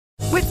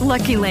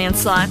Lucky Land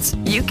Slots,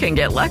 you can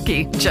get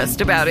lucky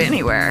just about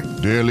anywhere.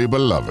 Dearly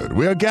beloved,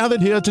 we are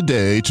gathered here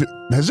today to...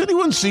 Has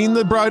anyone seen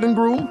the bride and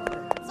groom?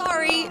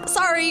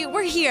 Sorry,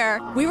 we're here.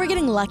 We were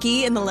getting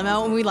lucky in the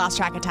limo and we lost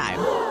track of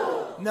time.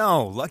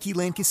 No, Lucky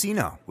Land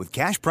Casino, with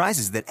cash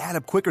prizes that add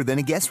up quicker than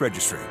a guest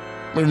registry.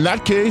 In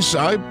that case,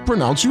 I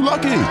pronounce you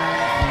lucky.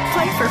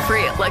 Play for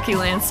free at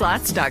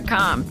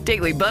LuckyLandSlots.com.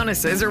 Daily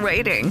bonuses are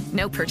waiting.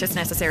 No purchase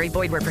necessary.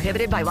 Void where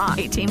prohibited by law.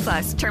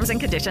 18+. Terms and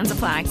conditions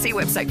apply. See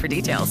website for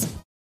details.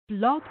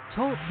 Blog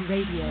Talk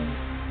Radio.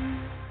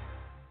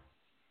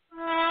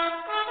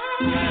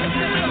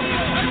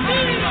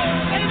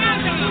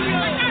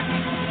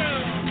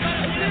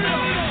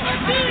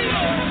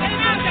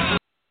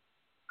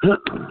 All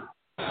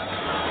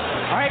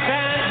right,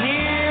 fans,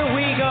 here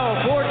we go.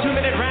 4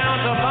 2-minute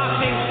rounds of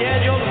boxing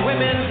scheduled.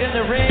 Women's in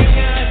the ring.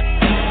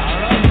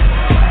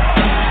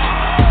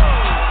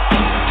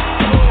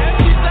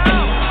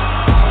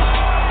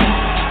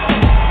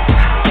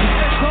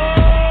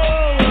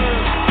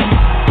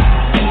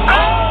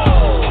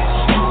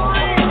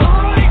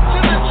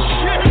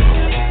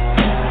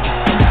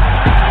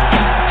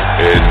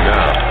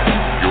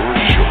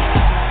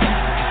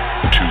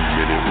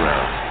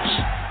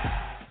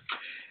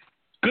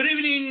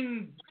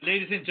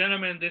 Ladies and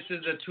gentlemen, this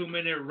is a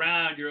 2-minute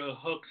round, your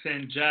hooks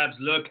and jabs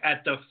look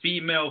at the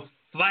female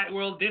fight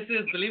world. This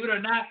is, believe it or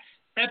not,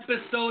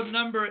 episode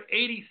number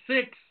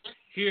 86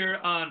 here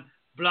on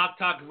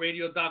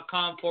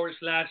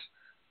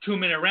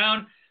blogtalkradio.com/2-minute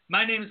round.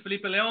 My name is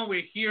Felipe Leon.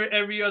 We're here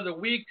every other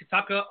week to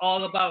talk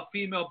all about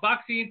female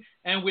boxing.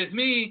 And with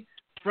me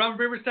from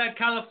Riverside,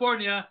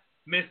 California,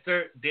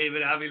 Mr.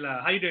 David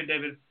Avila. How you doing,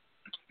 David?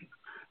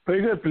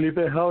 Very good, Felipe.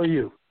 How are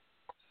you?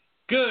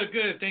 Good.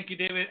 Thank you,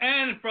 David.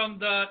 And from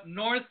the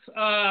north,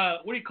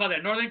 what do you call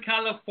that? Northern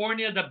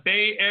California, the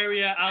Bay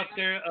Area out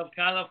there of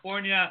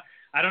California.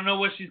 I don't know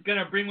what she's going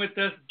to bring with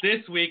us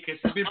this week.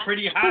 It's been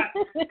pretty hot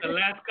the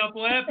last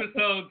couple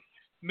episodes.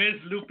 Miss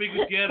Lupe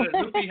Gutierrez.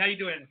 Lupe, how you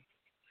doing?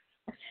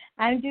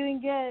 I'm doing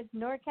good.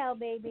 NorCal,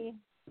 baby.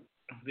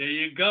 There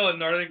you go,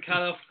 Northern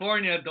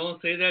California.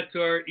 Don't say that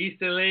to our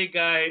East LA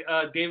guy,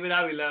 David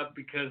Avila,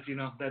 because,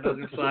 that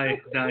doesn't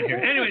fly down here.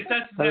 Anyways,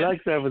 I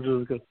like San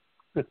Francisco.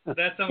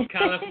 That's some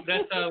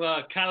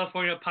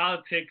California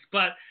politics.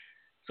 But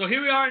so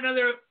here we are,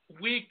 another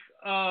week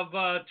of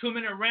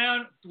 2-minute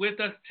round. With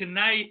us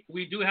tonight,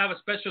 we do have a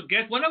special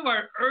guest, one of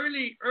our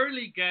early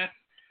guests.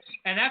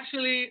 And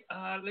actually,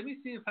 let me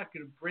see if I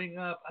can bring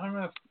up. I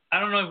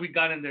don't know if we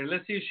got in there.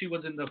 Let's see if she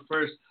was in the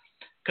first,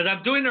 because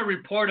I'm doing a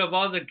report of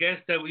all the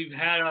guests that we've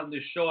had on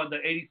the show, on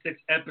the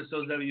 86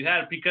 episodes that we've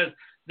had, because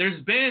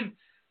there's been,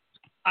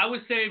 I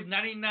would say,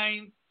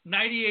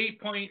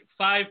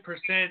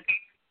 98.5%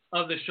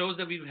 of the shows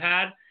that we've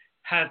had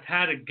has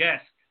had a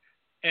guest,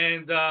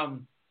 and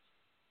I'm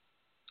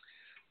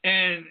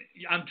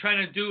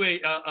trying to do a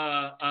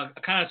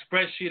kind of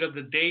spreadsheet of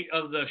the date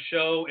of the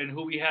show and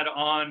who we had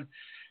on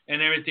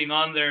and everything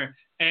on there.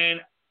 And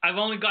I've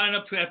only gotten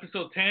up to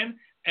episode 10,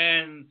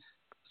 and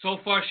so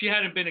far she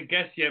hadn't been a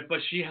guest yet,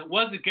 but she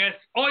was a guest.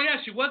 Oh yeah,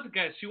 she was a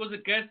guest. She was a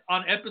guest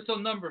on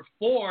episode number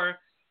 4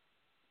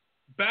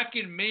 back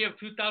in May of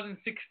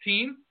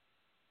 2016,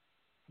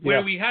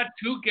 where we had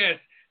 2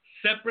 guests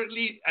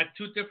separately at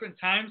 2 different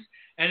times,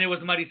 and it was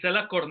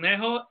Marisela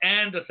Cornejo,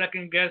 and the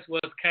second guest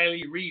was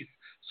Kylie Reese.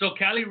 So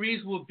Kylie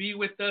Reese will be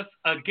with us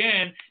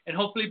again, and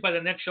hopefully by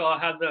the next show I'll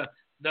have the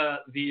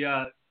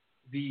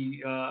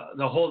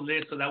whole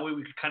list, so that way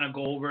we can kind of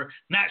go over,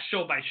 not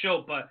show by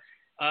show, but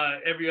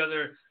every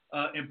other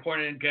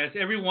important guest.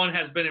 Everyone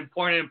has been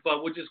important,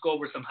 but we'll just go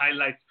over some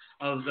highlights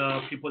of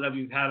the people that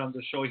we've had on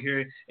the show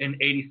here in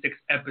 86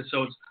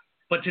 episodes.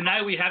 But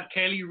tonight we have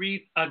Kylie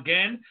Reese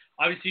again.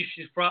 Obviously,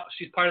 she's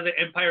part of the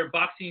Empire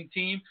Boxing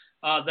team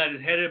that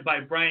is headed by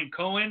Brian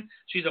Cohen.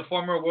 She's a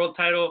former world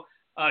title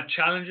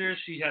challenger.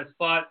 She has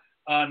fought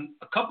a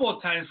couple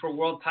of times for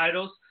world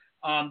titles.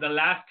 The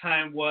last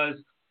time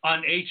was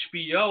on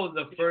HBO,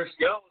 the first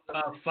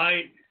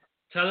fight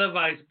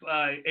televised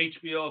by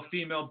HBO,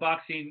 female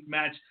boxing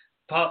match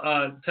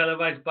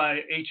televised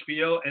by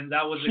HBO, and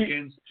that was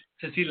against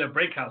Cecilia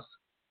Breakhouse.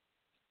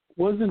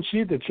 Wasn't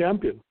she the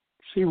champion?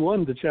 She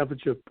won the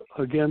championship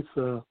against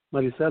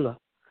Marisela,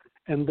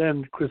 and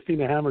then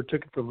Christina Hammer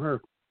took it from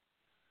her.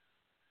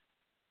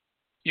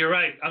 You're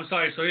right. I'm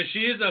sorry. So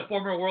she is a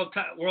former world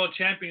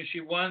champion. She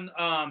won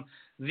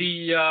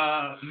the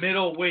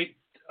middleweight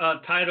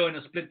title in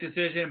a split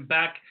decision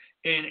back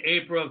in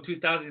April of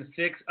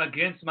 2006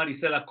 against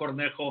Marisela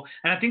Cornejo.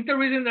 And I think the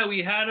reason that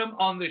we had them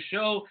on the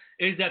show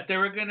is that they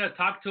were going to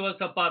talk to us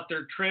about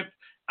their trip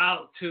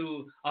out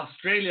to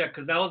Australia,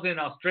 because that was in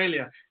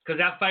Australia, because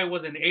that fight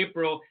was in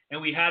April,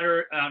 and we had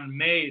her on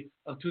May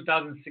of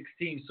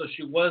 2016. So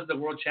she was the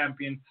world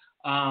champion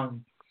back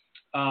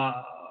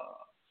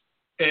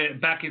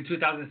in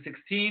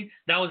 2016.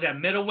 That was at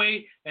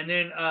middleweight, and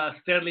then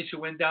steadily she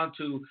went down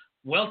to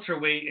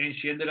welterweight, and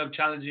she ended up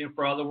challenging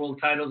for all the world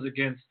titles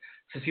against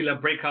Cecilia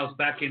Breakhouse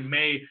back in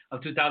May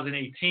of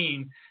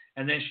 2018.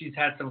 And then she's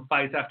had some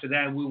fights after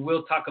that, and we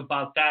will talk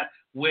about that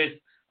with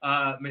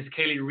Miss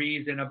Kaylee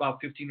Reeves in about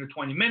 15 or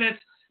 20 minutes.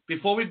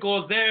 Before we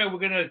go there, we're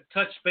going to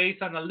touch base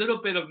on a little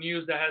bit of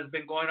news that has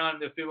been going on in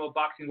the female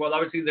boxing world.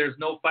 Obviously, there's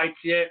no fights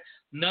yet.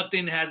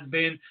 Nothing has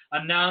been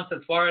announced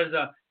as far as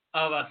a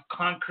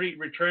concrete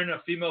return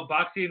of female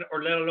boxing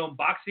or let alone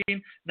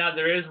boxing. Now,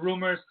 there is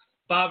rumors.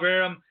 Bob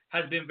Arum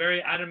has been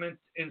very adamant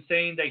in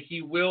saying that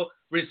he will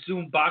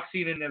resume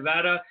boxing in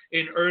Nevada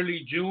in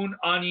early June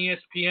on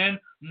ESPN.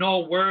 No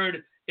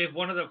word if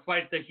one of the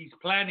fights that he's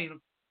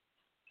planning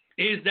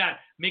is that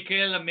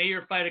Mikaela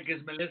Mayer fight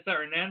against Melissa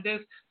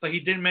Hernandez, but he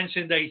did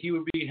mention that he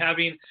would be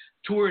having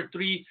 2 or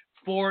 3,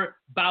 4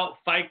 bout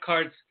fight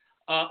cards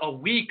a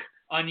week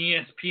on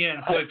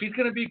ESPN. So if he's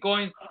going to be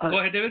going, go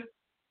ahead, David.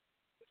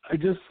 I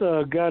just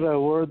got a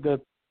word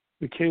that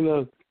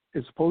Mikaela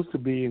is supposed to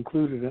be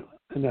included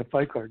in that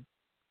fight card.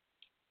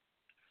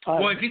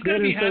 Well, if he's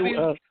going to be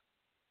having,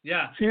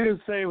 she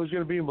didn't say it was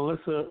going to be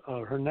Melissa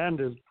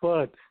Hernandez,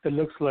 but it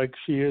looks like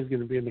she is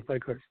going to be in the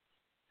fight card.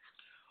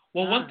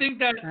 Well, one thing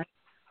that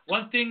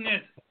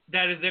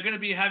is they're going to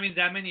be having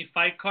that many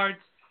fight cards,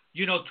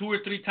 2 or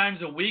 3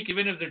 times a week,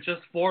 even if they're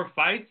just 4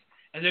 fights,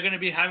 and they're going to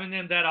be having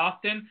them that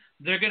often,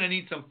 they're going to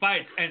need some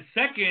fights. And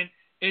second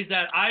is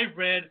that I've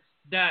read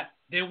that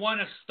they want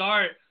to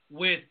start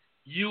with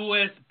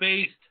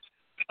U.S.-based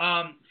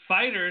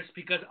fighters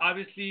because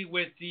obviously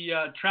with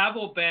the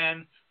travel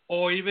ban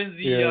or even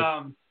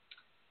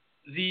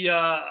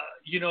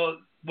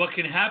what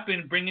can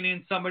happen bringing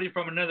in somebody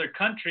from another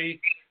country,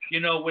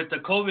 with the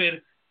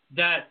COVID,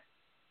 that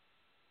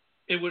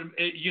they want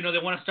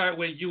to start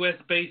with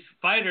U.S.-based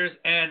fighters,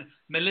 and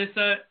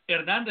Melissa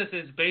Hernandez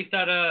is based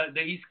out of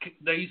the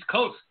East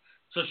Coast,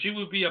 so she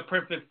would be a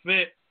perfect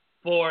fit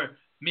for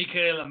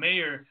Mikaela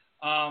Mayer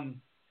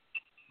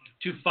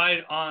to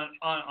fight on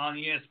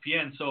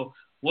ESPN. So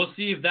we'll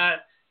see if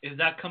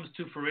that comes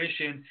to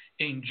fruition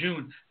in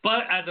June.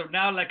 But as of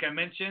now, like I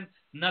mentioned,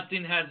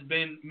 nothing has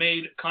been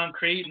made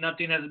concrete,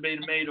 nothing has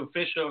been made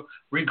official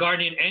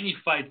regarding any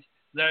fights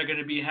that are going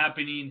to be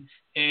happening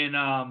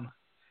on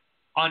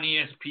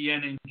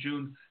ESPN in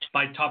June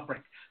by Top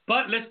Rank.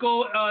 But let's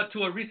go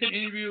to a recent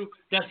interview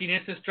that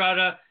Inés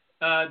Estrada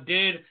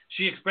did.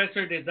 She expressed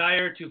her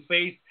desire to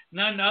face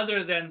none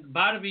other than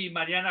Barbie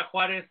Mariana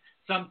Juarez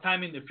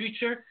sometime in the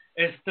future.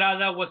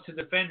 Estrada was to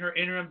defend her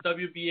interim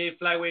WBA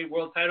flyweight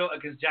world title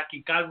against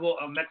Jackie Calvo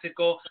of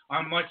Mexico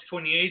on March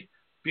 28th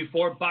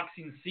before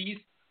boxing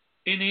ceased.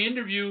 In the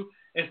interview,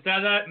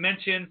 Estrada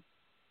mentioned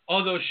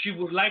although she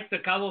would like the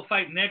Calvo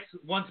fight next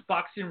once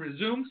boxing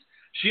resumes,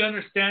 she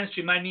understands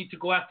she might need to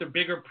go after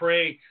bigger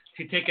prey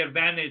to take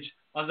advantage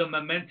of the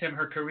momentum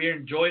her career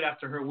enjoyed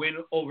after her win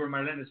over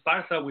Marlene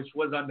Esparza, which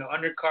was on the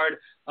undercard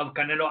of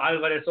Canelo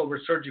Alvarez over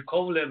Sergey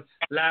Kovalev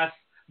last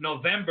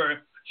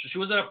November. So she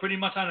was pretty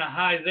much on a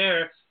high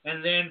there.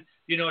 And then,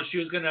 she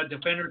was going to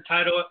defend her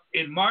title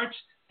in March.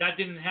 That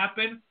didn't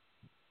happen.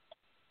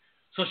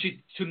 So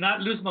to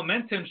not lose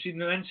momentum, she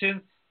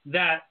mentioned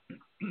that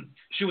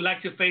she would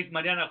like to face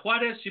Mariana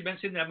Juarez. She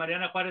mentioned that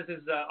Mariana Juarez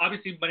is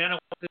obviously a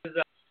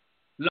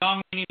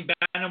long-reigning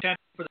bantam champion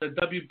for the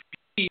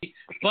WBC,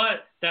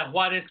 but that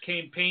Juarez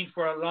campaigned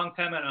for a long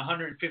time at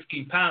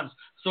 115 pounds.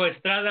 So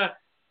Estrada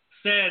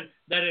said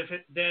that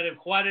if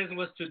Juarez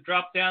was to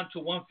drop down to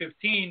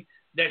 115,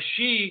 that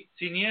she,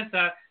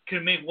 Siniesa,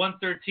 can make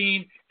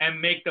 113 and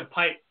make the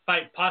fight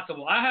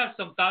possible. I have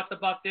some thoughts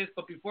about this,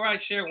 but before I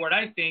share what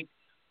I think,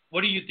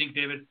 what do you think,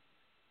 David?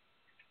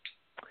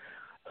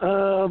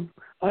 I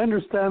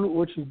understand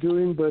what she's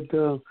doing, but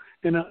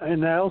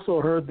and I also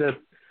heard that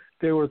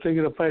they were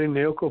thinking of fighting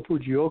Naoko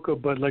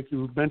Fujioka, but like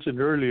you mentioned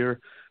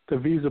earlier, the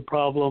visa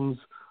problems,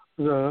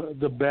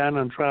 the ban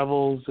on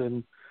travels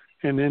and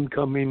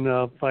incoming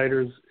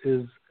fighters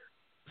is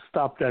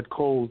stopped that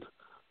cold.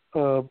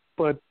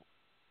 But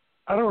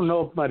I don't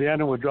know if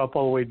Mariana would drop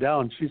all the way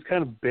down. She's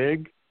kind of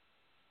big,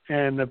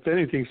 and if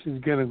anything, she's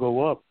going to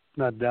go up,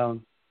 not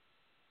down.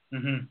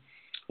 Mm-hmm.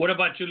 What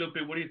about you, Lupe?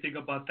 What do you think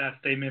about that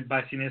statement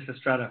by Inés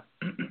Estrada?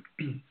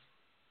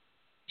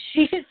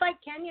 She should fight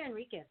Kenya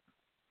Enriquez.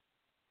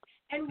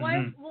 And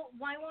why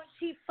won't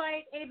she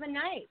fight Ava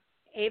Knight?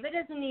 Ava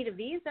doesn't need a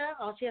visa.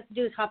 All she has to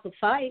do is hop a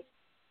fight.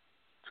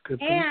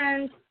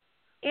 And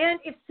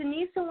if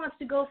Siniesa wants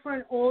to go for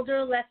an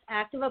older, less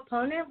active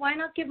opponent, why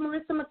not give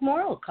Melissa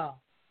McMorrow a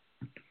call?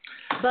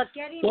 But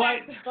getting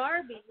back to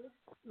Barbie,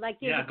 like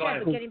David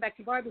said, but getting back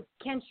to Barbie,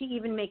 can she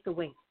even make the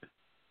weight?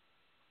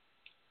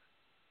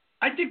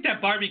 I think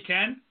that Barbie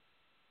can.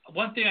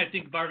 One thing I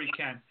think Barbie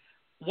can.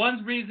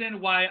 One reason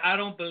why I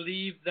don't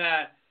believe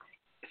that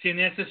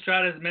Inés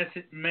Estrada is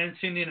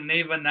mentioning an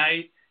Ava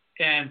Knight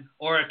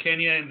or a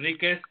Kenya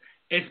Enriquez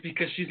is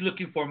because she's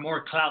looking for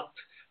more clout.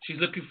 She's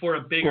looking for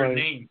a bigger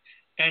name.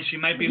 And she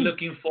might be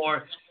looking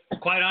for,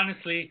 quite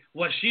honestly,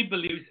 what she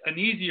believes an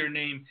easier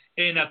name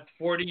in a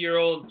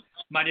 40-year-old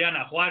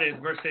Mariana Juarez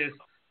versus,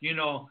 in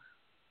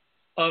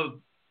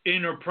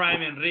her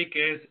prime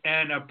Enriquez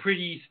and a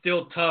pretty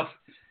still tough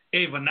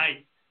Ava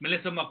Knight.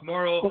 Melissa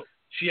McMorrow,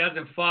 she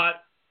hasn't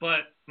fought,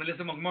 but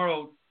Melissa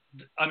McMorrow,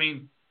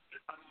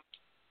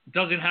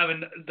 doesn't have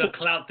the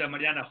clout that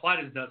Mariana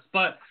Juarez does.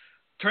 But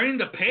turning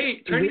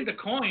the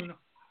coin.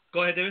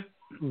 Go ahead, David.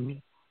 Mm-hmm.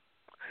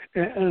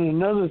 And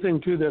another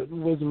thing too that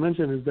wasn't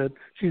mentioned is that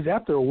she's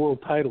after a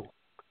world title.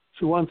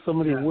 She wants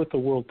somebody with a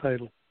world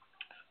title.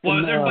 Well,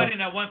 and, they're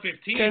fighting at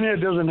 115. Kenya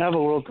doesn't have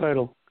a world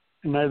title,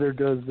 and neither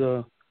does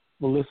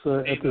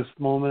Melissa at this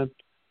moment,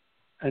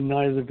 and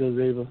neither does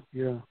Ava.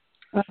 Yeah.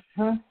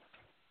 Uh-huh.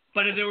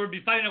 But if they would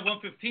be fighting at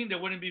 115, they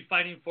wouldn't be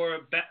fighting for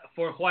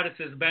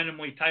Juarez's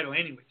bantamweight title,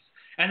 anyways.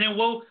 And then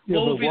what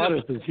would be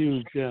Juarez is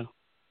huge. Yeah.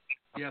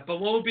 Yeah, but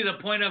what would be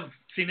the point of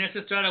Inés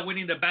Estrada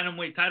winning the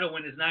bantamweight title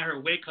when it's not her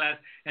weight class,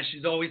 and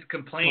she's always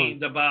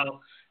complained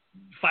about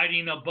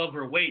fighting above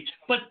her weight?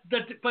 But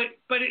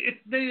it's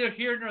neither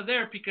here nor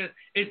there, because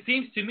it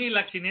seems to me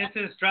like Inés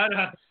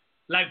Estrada,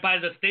 like by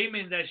the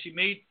statement that she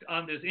made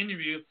on this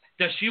interview,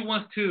 that she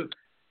wants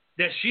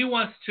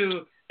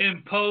to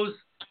impose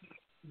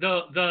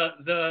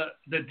the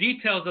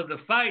details of the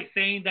fight,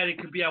 saying that it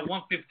could be at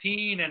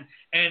 115 and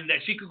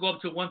that she could go up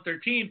to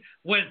 113,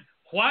 when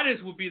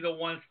Juarez would be the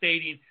one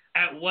stating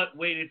at what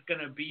weight it's going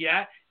to be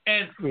at.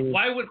 And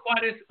why would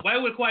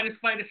Juarez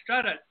fight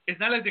Estrada? It's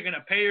not like they're going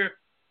to pay her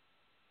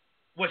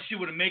what she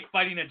would make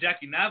fighting at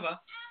Jackie Nava,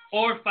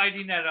 or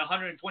fighting at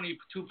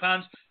 122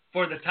 pounds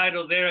for the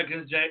title there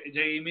against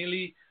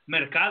Jaimili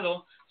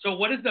Mercado. So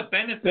what is the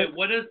benefit?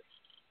 What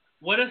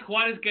does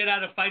Juarez get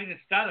out of fighting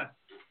Estrada?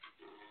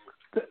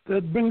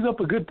 That brings up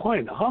a good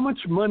point. How much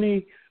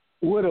money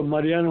would a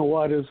Mariana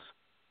Juarez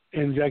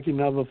and Jackie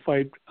Nava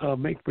fight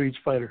make for each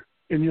fighter,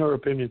 in your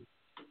opinion?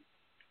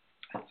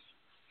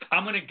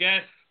 I'm going to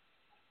guess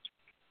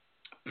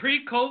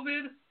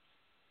pre-COVID,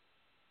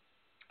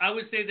 I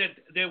would say that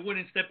they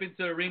wouldn't step into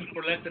the ring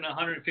for less than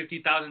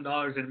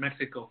 $150,000 in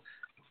Mexico.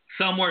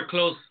 Somewhere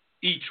close,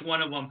 each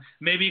one of them.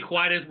 Maybe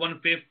Juarez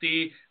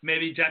 150,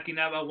 maybe Jackie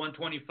Nava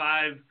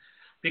 125,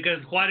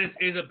 because Juarez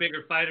is a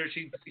bigger fighter.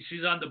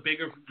 She's on the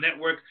bigger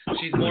network.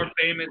 She's more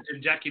famous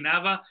than Jackie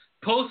Nava.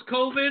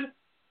 Post-COVID,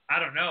 I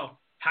don't know,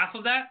 half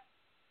of that?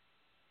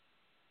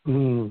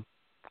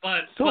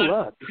 But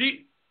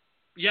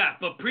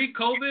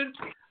pre-COVID,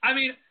 I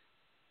mean,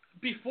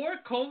 before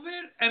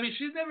COVID, I mean,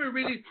 she's never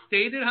really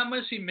stated how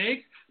much she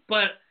makes,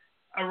 but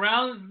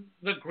around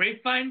the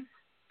grapevine,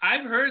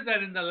 I've heard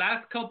that in the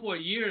last couple of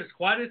years,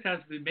 Juarez has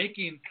been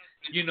making,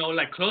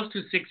 like close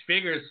to six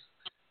figures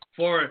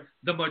for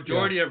the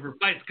majority of her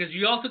fights. Because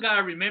you also got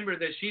to remember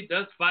that she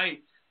does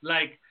fight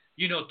like,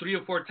 3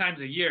 or 4 times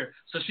a year.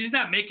 So she's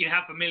not making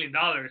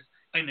 $500,000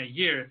 in a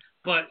year,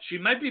 but she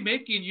might be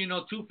making,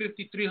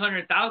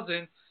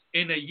 $250,000-$300,000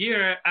 in a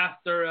year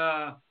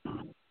after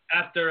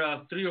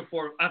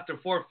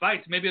 4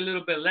 fights, maybe a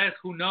little bit less,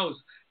 who knows?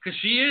 Because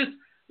she is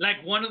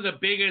like one of the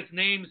biggest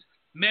names,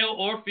 male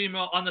or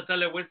female, on the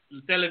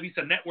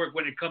Televisa network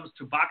when it comes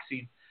to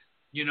boxing.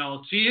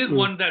 She is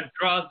one that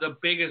draws the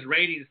biggest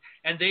ratings,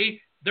 and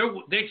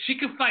she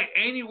can fight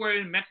anywhere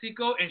in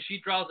Mexico, and she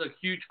draws a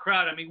huge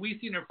crowd. I mean, we've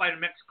seen her fight in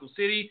Mexico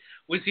City,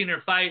 we've seen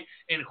her fight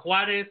in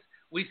Juarez,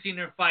 we've seen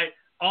her fight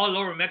all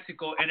over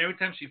Mexico, and every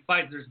time she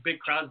fights, there's big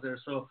crowds there.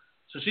 So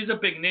she's a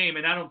big name,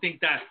 and I don't think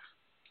that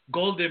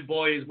Golden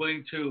Boy is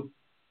willing to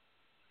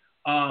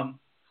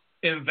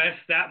invest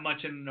that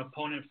much in an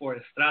opponent for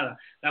Estrada.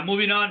 Now,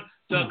 moving on,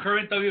 the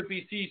current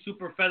WBC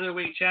super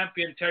featherweight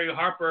champion Terri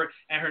Harper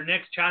and her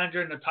next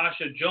challenger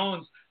Natasha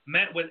Jones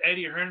met with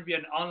Eddie Hearn via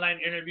an online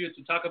interview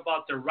to talk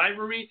about their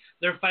rivalry.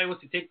 Their fight was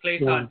to take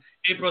place on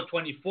April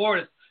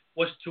 24th,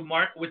 which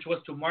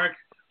was to mark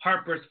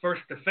Harper's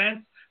first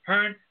defense.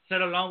 Hearn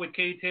said, along with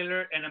Katie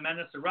Taylor and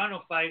Amanda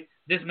Serrano fight,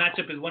 this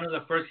matchup is one of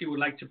the first he would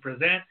like to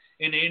present.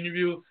 In the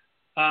interview,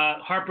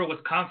 Harper was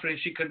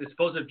confident she could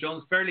dispose of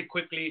Jones fairly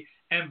quickly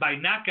and by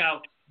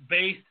knockout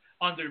based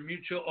on their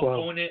mutual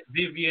opponent,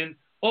 Vivian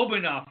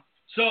Obanoff.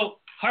 So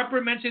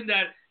Harper mentioned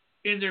that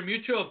in their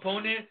mutual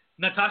opponent,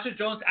 Natasha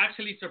Jones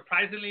actually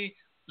surprisingly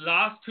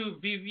lost to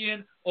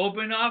Vivian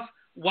Obanoff,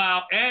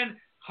 and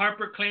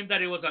Harper claimed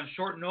that it was on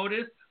short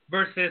notice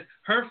versus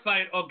her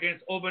fight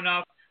against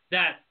Obanoff,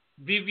 that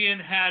Vivian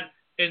had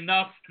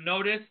enough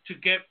notice to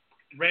get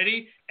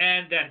ready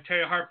and that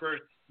Terri Harper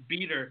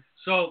beat her.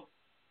 So,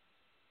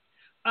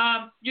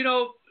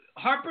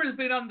 Harper's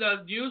been on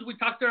the news. We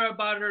talked to her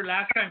about her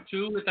last time,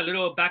 too, with a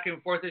little back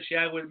and forth that she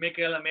had with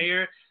Michaela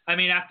Mayer. I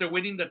mean, after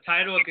winning the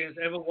title against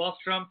Eva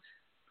Wallstrom,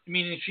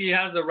 meaning she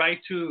has the right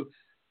to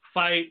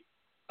fight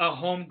a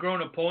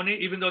homegrown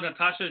opponent, even though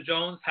Natasha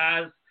Jones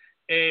has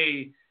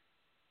a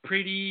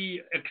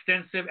pretty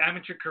extensive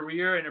amateur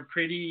career and a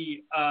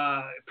pretty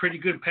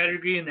good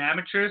pedigree in the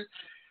amateurs.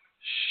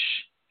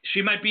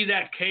 She might be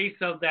that case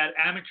of that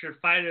amateur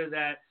fighter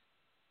that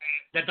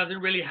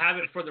doesn't really have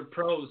it for the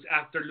pros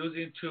after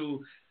losing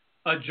to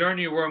a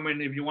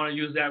journeywoman, if you want to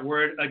use that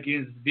word,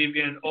 against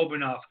Vivian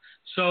Obanoff.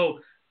 So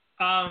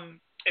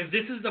if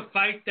this is the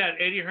fight that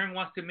Eddie Hearn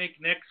wants to make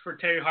next for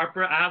Terri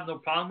Harper, I have no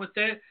problem with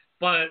it.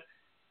 But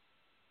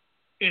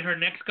in her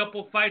next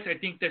couple fights, I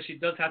think that she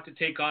does have to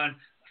take on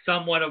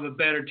somewhat of a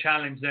better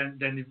challenge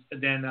than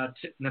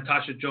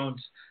Natasha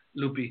Jones,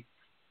 Lupi.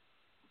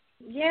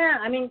 Yeah,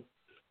 I mean,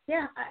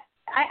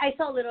 I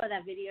saw a little of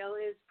that video.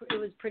 It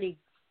was pretty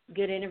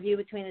good interview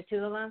between the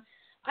two of them.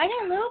 I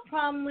got a little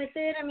problem with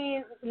it. I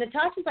mean,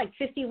 Natasha's like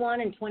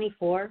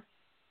 51-24.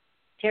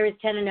 Terry's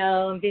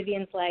 10-0, and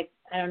Vivian's like,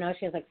 I don't know,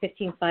 she has like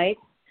 15 fights.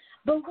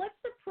 But what's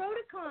the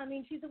protocol? I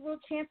mean, she's a world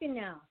champion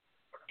now.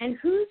 And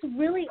who's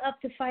really up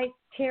to fight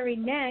Terry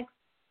next?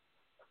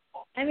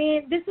 I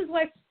mean, this is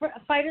why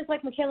fighters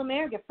like Mikaela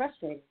Mayer get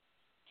frustrated.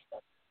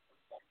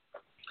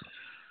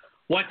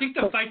 Well, I think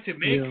the fight to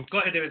make. Yeah. Go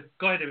ahead,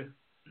 David.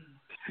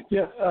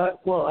 Yeah.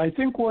 Well, I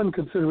think one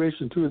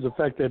consideration too is the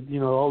fact that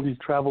all these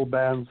travel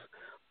bans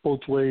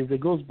both ways.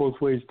 It goes both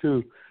ways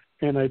too,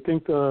 and I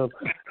think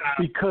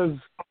because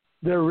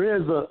there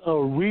is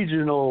a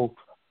regional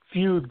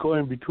feud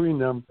going between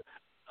them,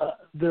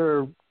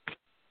 the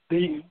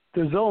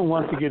zone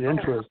wants to get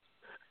interest,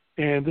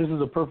 and this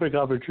is a perfect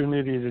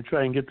opportunity to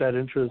try and get that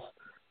interest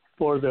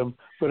for them.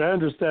 But I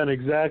understand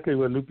exactly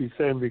what Lupe's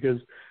saying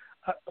because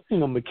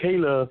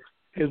Mikaela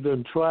has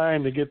been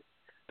trying to get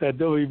that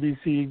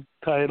WBC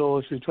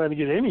title. She's trying to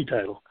get any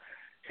title,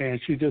 and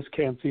she just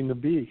can't seem to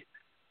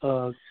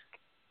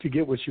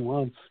get what she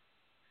wants.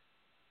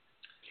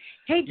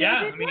 Hey,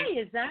 David, why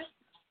is that?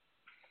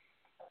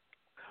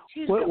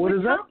 She's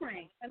with Top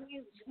Rank. I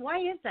mean, why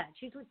is that?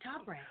 She's with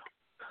Top Rank.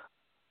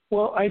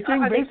 Well, I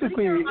think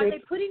basically... Are they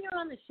putting her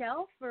on the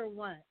shelf or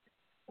what?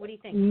 What do you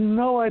think?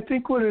 No, I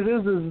think what it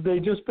is they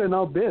just been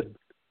outbid.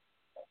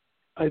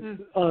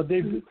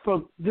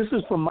 This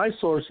is from my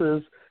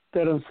sources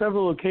that on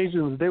several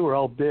occasions they were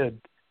outbid.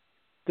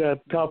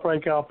 That Top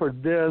Rank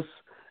offered this,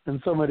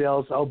 and somebody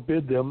else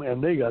outbid them,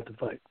 and they got the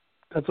fight.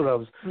 That's what I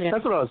was. Yeah.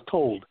 That's what I was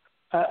told.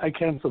 I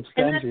can't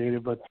substantiate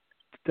it, but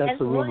that's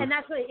the rumor. And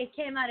that's what it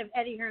came out of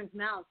Eddie Hearn's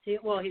mouth too.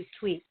 Well, his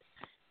tweet.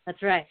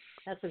 That's right.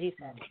 That's what he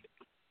said.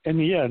 And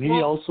he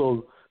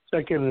also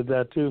seconded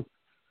that too.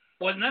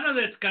 Well, none of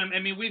this I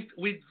mean,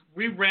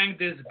 we rang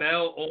this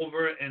bell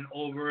over and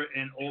over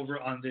and over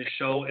on this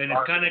show, and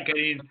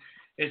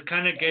it's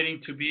kind of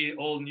getting to be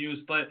old news.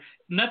 But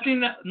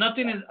nothing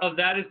of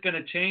that is going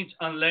to change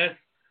unless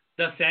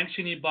the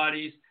sanctioning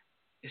bodies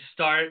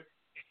start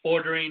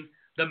ordering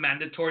the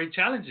mandatory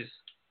challenges.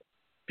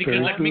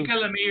 Because like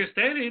Mikaela Mayer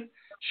stated,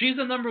 she's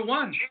the number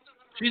one.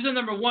 She's the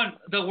number one.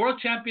 The world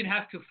champion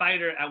has to fight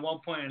her at one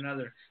point or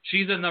another.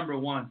 She's the number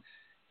one,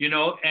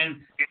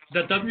 and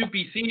the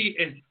WBC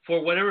is,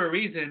 for whatever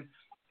reason,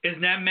 is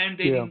not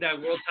mandating that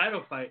world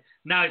title fight.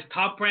 Now, is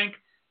Top Rank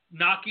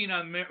knocking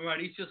on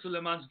Mauricio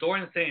Suleiman's door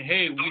and saying,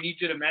 hey, we need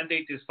you to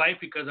mandate this fight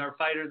because our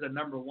fighters are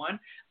number one?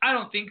 I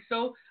don't think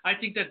so. I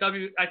think the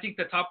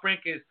Top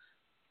Rank is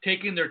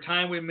taking their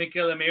time with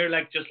Mikaela Mayer,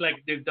 just like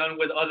they've done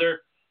with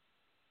other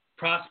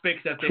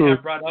prospects that they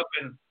have brought up,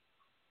 and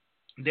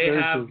they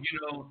have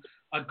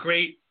a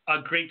great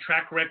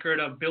track record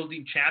of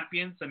building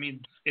champions. I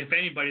mean, if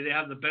anybody, they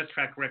have the best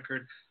track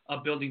record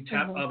of building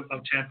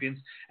of champions,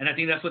 and I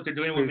think that's what they're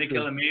doing with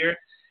Mikaela Mayer.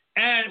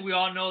 And we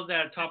all know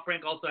that Top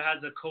Rank also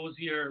has a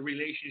cozier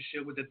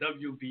relationship with the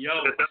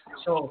WBO.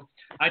 So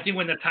I think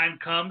when the time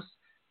comes,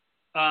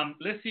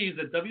 let's see, is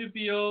the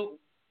WBO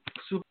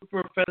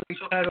super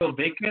featherweight title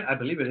vacant? I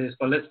believe it is,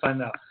 but let's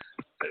find out.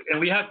 And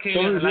we have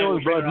Kaylee on the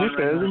line.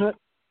 Brodnicka, isn't it?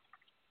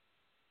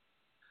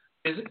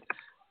 Is it?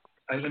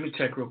 Let me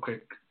check real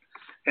quick,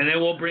 and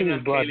then we'll bring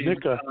on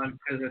Kaylee on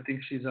because I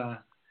think she's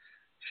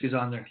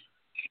on there.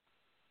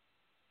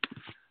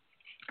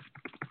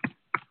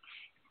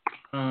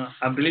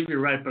 I believe you're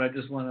right, but I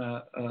just want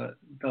to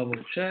double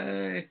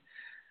check.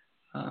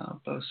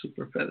 About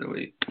super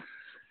featherweight.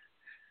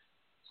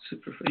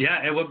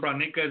 Edward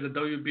Brodnicka is a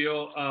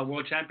WBO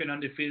world champion,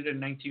 undefeated in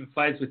 19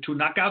 fights with 2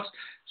 knockouts.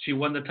 She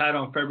won the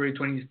title on February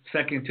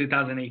 22nd,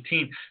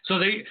 2018. So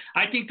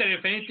I think that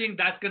if anything,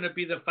 that's going to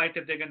be the fight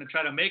that they're going to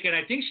try to make. And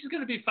I think she's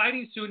going to be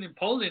fighting soon in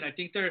Poland. I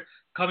think they're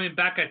coming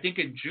back,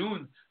 in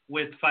June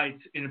with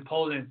fights in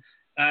Poland.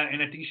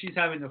 And I think she's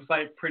having a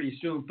fight pretty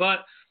soon.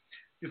 But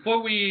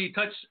before we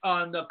touch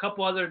on a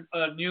couple other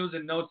news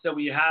and notes that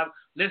we have,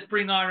 let's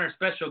bring on our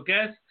special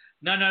guest.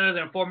 None other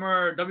than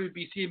former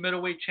WBC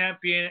middleweight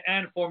champion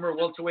and former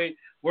welterweight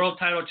world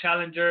title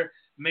challenger,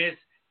 Miss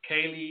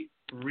Kaylee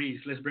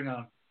Reese. Let's bring her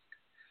on.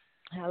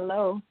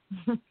 Hello.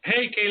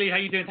 Hey, Kaylee, how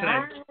you doing today?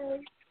 Hi.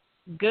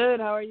 Good.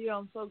 How are you?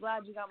 I'm so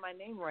glad you got my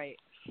name right.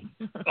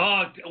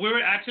 We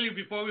were actually,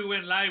 before we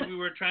went live, we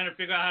were trying to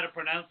figure out how to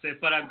pronounce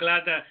it, but I'm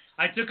glad that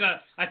I took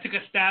a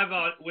stab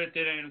out with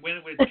it and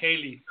went with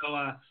Kaylee.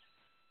 So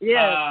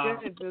yeah,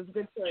 good. It was a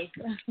good choice.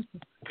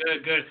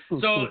 Good.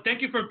 So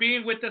thank you for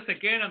being with us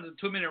again on the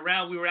 2-minute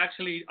round. We were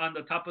actually on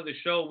the top of the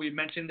show. We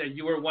mentioned that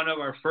you were one of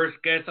our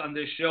first guests on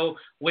this show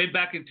way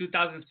back in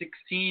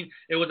 2016.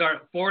 It was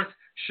our 4th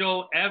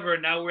show ever.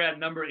 Now we're at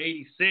number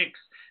 86.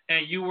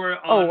 And you were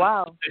on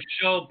the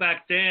show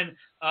back then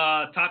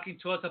talking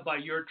to us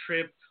about your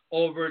trip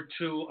over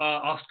to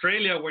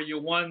Australia where you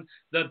won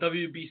the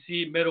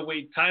WBC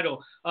middleweight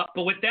title.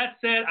 But with that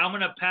said, I'm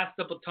going to pass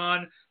the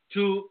baton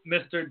to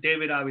Mr.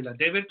 David Avila.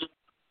 David?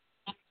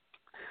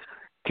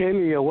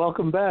 Kaylee,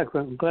 welcome back.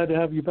 I'm glad to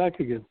have you back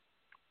again.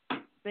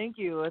 Thank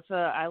you.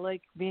 I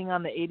like being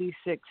on the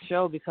 86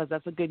 show because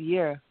that's a good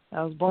year.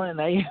 I was born in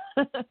that year.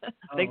 Thanks for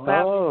having me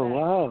back.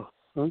 Wow.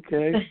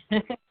 Okay.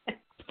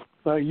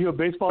 You a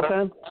baseball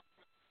fan?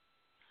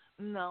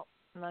 No,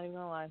 not even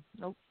gonna lie.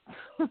 Nope.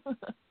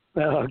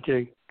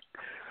 Okay.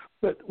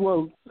 But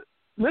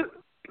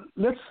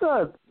let's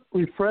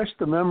refresh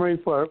the memory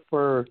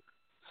for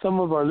some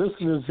of our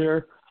listeners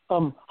here.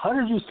 How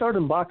did you start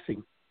in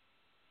boxing?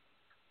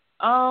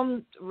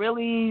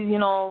 Really,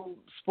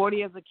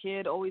 sporty as a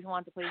kid, always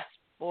wanted to play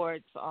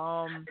sports.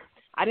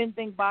 I didn't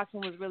think boxing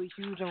was really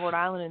huge in Rhode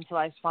Island until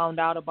I found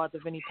out about the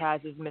Vinny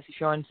Paz's, Missy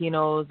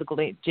Fiorentinos,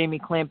 the Jamie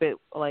Clampett,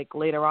 like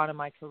later on in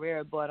my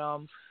career. But I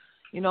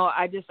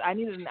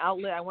needed an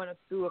outlet. I went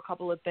through a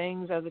couple of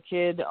things as a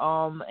kid,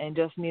 and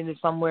just needed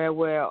somewhere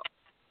where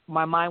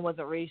my mind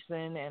wasn't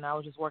racing and I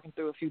was just working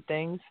through a few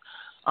things.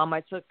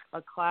 I took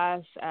a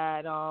class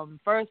at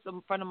first a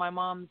friend of my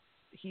mom's.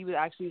 He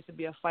actually used to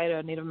be a fighter,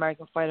 a Native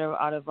American fighter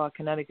out of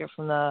Connecticut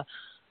from the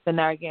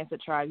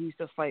Narragansett tribe. He used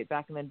to fight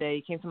back in the day.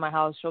 He came to my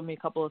house, showed me a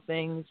couple of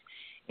things,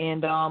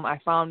 and I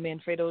found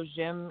Manfredo's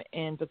gym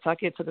in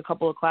Pawtucket, took a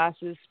couple of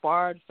classes,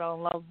 sparred, fell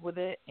in love with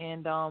it,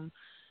 and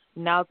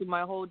now through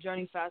my whole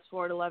journey, fast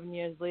forward 11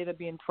 years later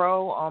being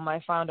pro,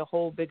 I found a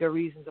whole bigger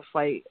reason to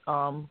fight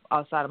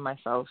outside of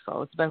myself.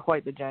 So it's been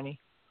quite the journey.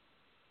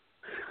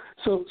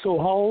 So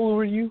how old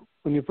were you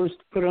when you first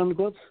put on the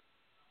gloves?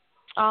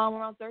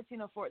 Around 13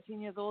 or 14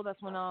 years old.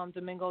 That's when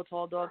Domingo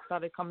Tall Dog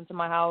started coming to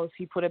my house.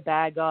 He put a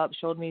bag up,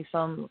 showed me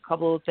a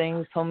couple of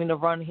things, told me to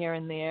run here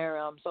and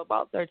there. So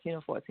about 13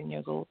 or 14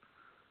 years old.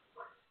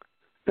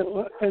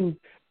 And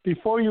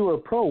before you were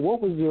pro,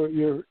 what was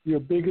your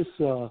biggest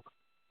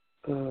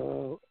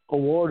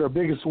award or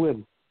biggest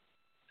win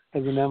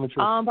as an amateur?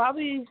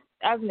 Probably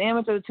as an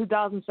amateur, the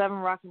 2007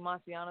 Rocky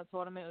Marciano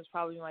tournament was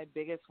probably my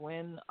biggest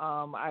win.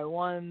 I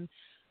won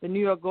the New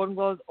York Golden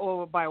Gloves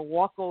over by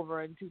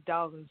walkover in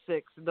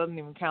 2006. It doesn't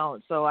even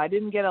count. So I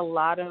didn't get a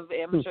lot of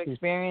amateur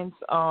experience.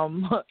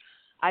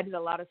 I did a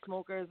lot of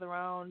smokers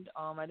around.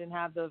 I didn't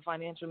have the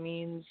financial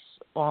means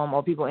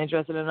or people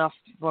interested enough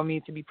for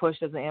me to be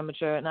pushed as an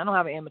amateur. And I don't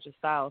have an amateur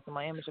style, so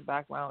my amateur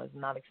background is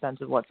not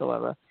extensive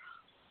whatsoever.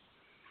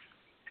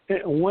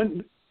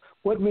 And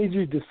what made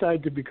you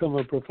decide to become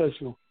a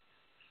professional?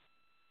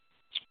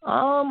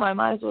 I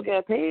might as well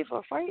get paid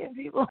for fighting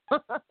people.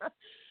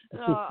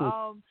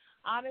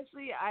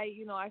 Honestly,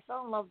 I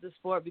fell in love with the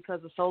sport because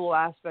of the solo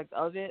aspect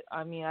of it.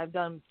 I mean, I've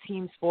done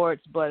team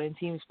sports, but in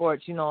team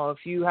sports,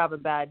 if you have a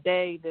bad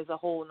day, there's a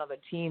whole another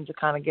team to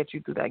kind of get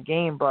you through that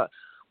game. But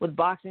with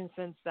boxing,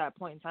 since that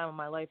point in time in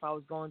my life, I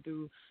was going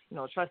through,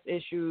 trust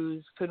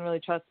issues, couldn't really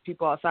trust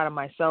people outside of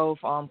myself,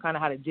 kind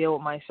of had to deal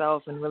with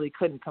myself and really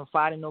couldn't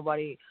confide in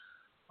nobody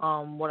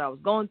what I was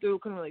going through,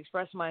 couldn't really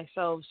express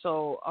myself.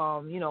 So,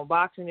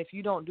 boxing, if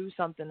you don't do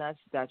something,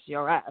 that's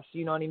your ass.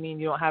 You know what I mean?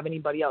 You don't have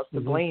anybody else to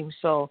blame.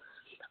 So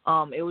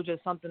it was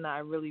just something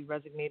that really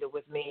resonated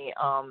with me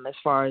as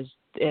far as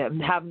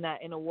having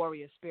that inner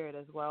warrior spirit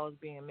as well as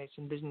being a mixed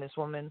indigenous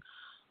woman.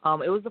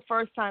 It was the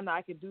first time that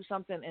I could do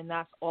something, and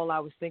that's all I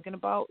was thinking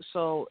about.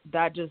 So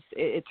that just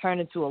it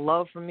turned into a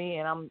love for me,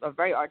 and I'm a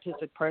very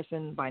artistic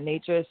person by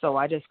nature, so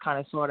I just kind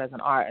of saw it as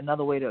an art,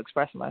 another way to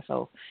express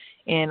myself.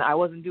 And I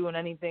wasn't doing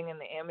anything in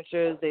the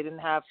amateurs. They didn't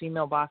have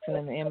female boxing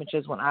in the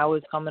amateurs when I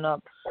was coming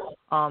up.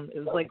 It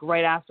was like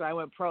right after I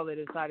went pro, they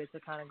decided to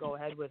kind of go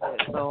ahead with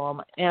it.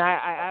 So, and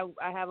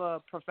I have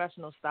a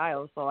professional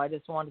style, so I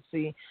just wanted to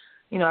see.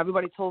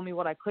 Everybody told me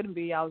what I couldn't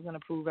be. I was going to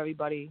prove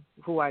everybody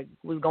who I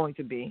was going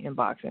to be in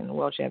boxing,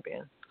 world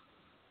champion.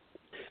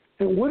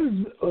 And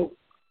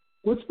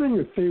what's been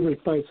your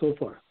favorite fight so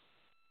far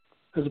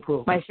as a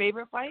pro? My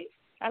favorite fight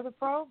as a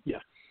pro?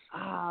 Yeah.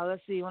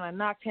 Let's see. When I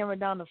knocked Tamara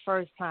down the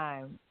first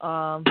time.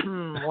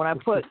 When I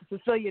put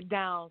Cecilia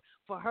down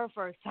for her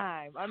first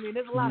time. I mean,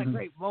 there's a lot of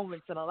great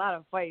moments and a lot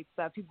of fights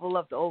that people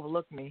love to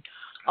overlook me.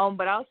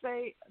 But I'll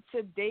say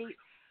to date,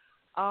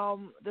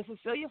 the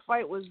Cecilia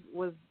fight was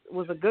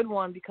a good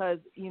one because,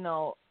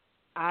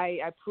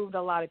 I proved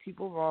a lot of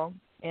people wrong,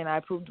 and I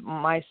proved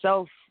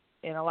myself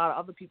and a lot of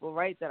other people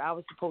right that I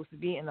was supposed to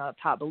be in the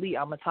top elite.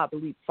 I'm a top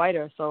elite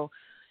fighter. So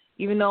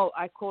even though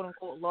I quote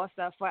unquote lost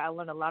that fight, I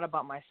learned a lot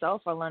about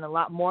myself. I learned a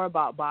lot more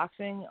about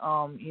boxing.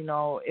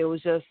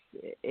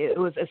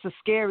 It's a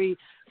scary,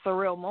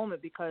 surreal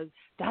moment because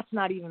that's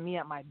not even me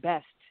at my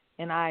best.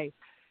 And I,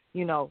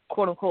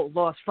 quote unquote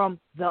lost from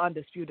the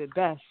undisputed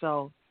best.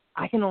 So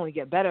I can only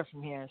get better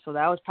from here. So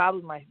that was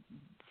probably my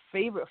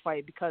favorite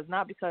fight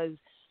not because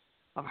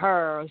of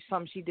her or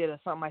something she did or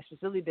something I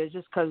specifically did,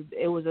 just because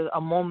it was a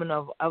moment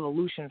of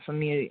evolution for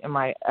me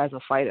as a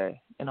fighter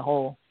in a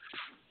whole.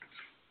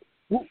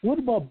 What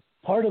about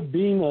part of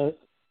being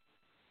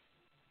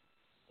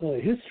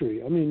a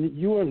history? I mean,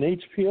 you were an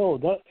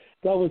HPO. That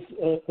was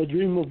a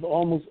dream of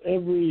almost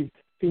every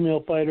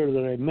female fighter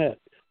that I met,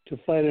 to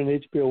fight an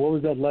HPO. What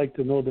was that like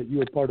to know that you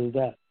were part of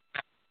that?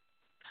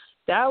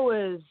 That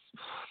was...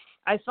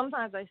 I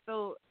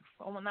still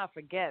will not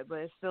forget, but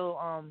it's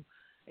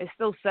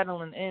still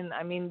settling in.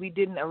 I mean, we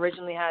didn't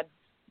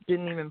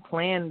even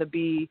plan to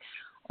be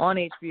on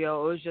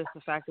HBO. It was just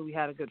the fact that we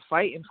had a good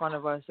fight in front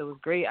of us. It was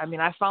great. I mean,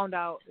 I found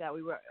out that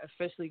we were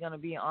officially going to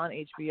be on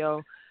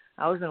HBO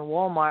I was in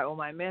Walmart with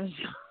my manager,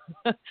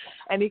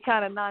 and he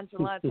kind of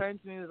nonchalant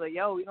turned to me and was like,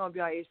 "Yo, we're gonna be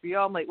on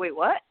HBO." I'm like, "Wait,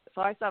 what?"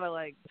 So I started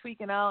like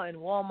tweaking out in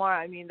Walmart.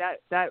 I mean,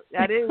 that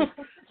is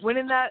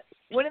winning that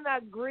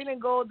green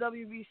and gold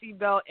WBC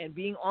belt and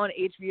being on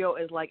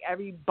HBO is like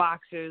every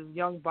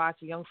young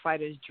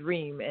fighter's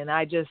dream. And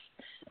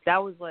that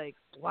was like,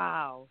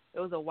 wow. It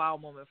was a wow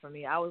moment for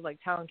me. I was like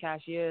telling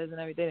cashiers and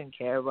everything, they didn't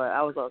care, but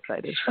I was all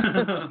excited.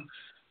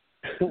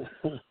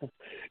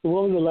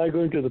 What was it like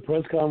going to the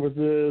press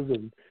conferences,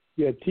 and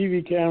you had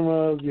TV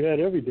cameras, you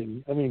had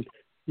everything? I mean,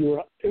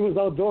 it was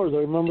outdoors. I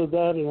remember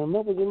that, and I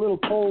remember it was a little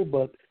cold,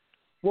 but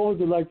what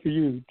was it like for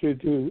you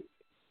to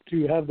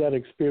have that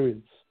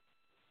experience?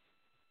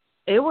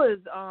 It was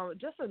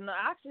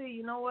actually,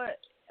 you know what?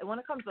 When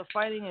it comes to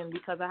fighting, and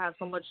because I have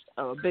so much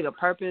bigger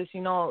purpose,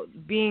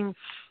 being,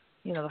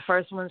 the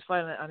first women's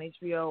fight on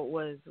HBO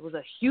was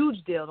a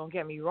huge deal. Don't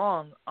get me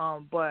wrong.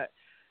 But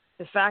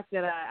the fact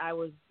that I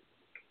was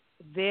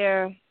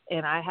there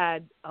and I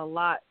had a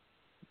lot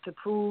to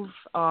prove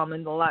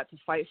and a lot to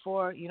fight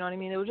for, you know what I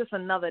mean? It was just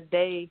another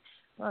day.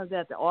 I was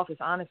at the office,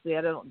 honestly.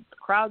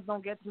 Crowds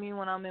don't get to me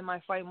when I'm in my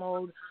fight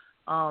mode.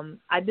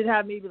 I did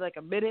have maybe like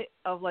a minute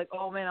of like,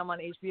 oh man, I'm on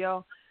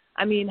HBO.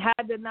 I mean,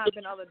 had there not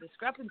been other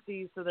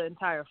discrepancies to the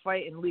entire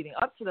fight and leading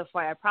up to the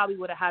fight, I probably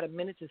would have had a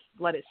minute to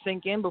let it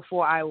sink in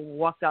before I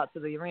walked out to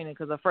the arena,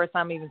 because the first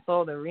time I even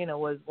saw the arena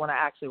was when I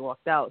actually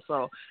walked out.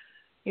 So,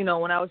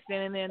 when I was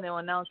standing there and they were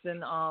announcing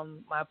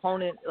my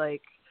opponent,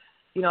 like,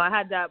 I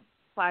had that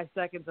 5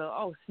 seconds of,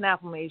 oh,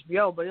 snap, on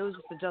HBO, but it was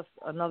just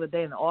another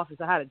day in the office.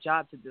 I had a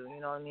job to do, you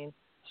know what I mean?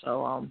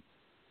 So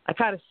I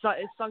kind of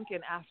it sunk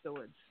in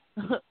afterwards.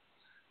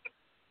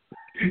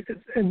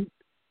 And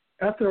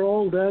after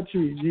all that,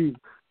 you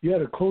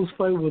had a close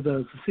fight with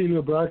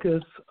Cecilia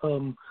Braekhus.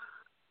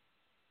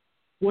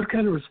 What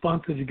kind of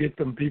response did you get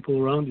from people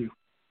around you?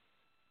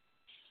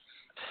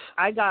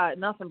 I got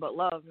nothing but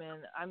love, man.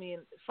 I mean,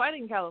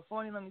 fighting in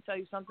California, let me tell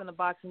you something, the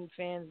boxing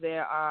fans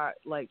there are,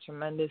 like,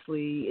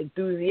 tremendously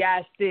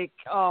enthusiastic.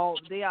 Oh,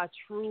 they are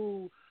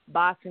true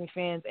boxing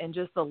fans, and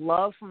just the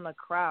love from the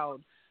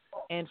crowd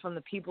and from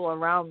the people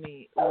around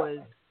me was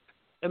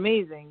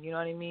amazing, you know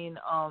what I mean?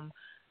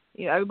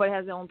 Everybody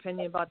has their own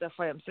opinion about that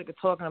fight. I'm sick of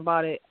talking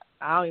about it.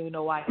 I don't even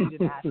know why you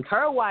didn't ask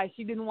her why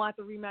she didn't want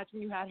the rematch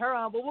when you had her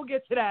on, but we'll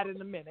get to that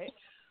in a minute.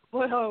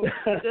 But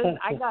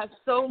I got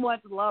so much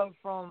love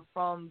from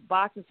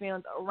boxing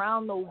fans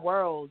around the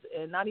world,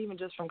 and not even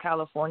just from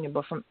California,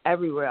 but from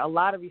everywhere. A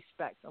lot of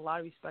respect and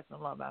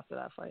love after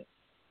that fight.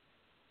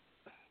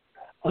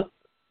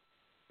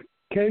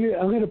 Kaylee,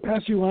 I'm going to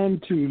pass you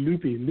on to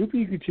Lupe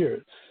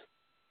Gutierrez.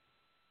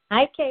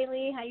 Hi,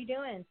 Kaylee. How you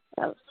doing?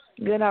 Oh,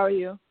 good. How are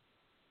you?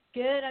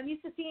 Good. I'm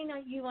used to seeing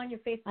you on your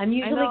face. I'm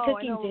usually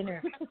cooking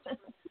dinner.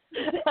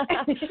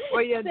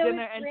 Or your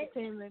dinner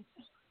entertainment.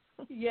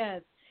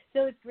 Yes.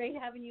 So it's great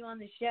having you on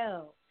the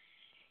show.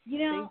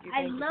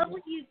 I love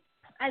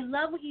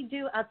what you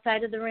do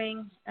outside of the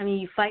ring. I mean,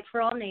 you fight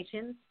for all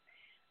nations.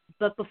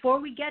 But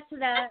before we get to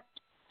that,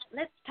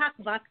 let's talk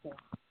boxing.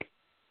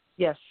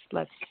 Yes,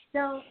 let's.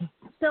 So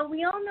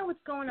we all know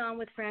what's going on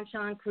with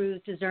Franchon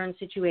Cruz-Dezurn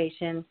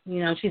situation.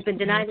 She's been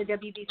denied the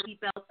WBC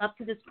belt up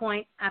to this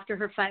point after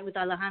her fight with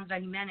Alejandra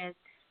Jimenez,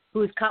 who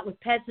was caught with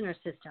PEDs in her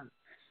system.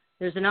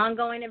 There's an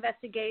ongoing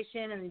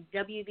investigation, and the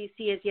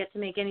WBC has yet to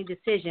make any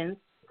decisions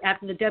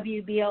after the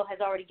WBO has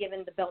already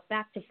given the belt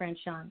back to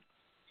Franchon.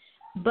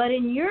 But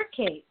in your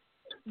case,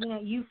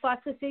 you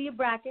fought Cecilia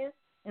Braekhus,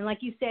 and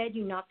like you said,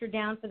 you knocked her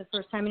down for the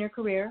first time in her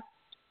career.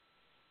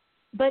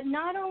 But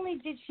not only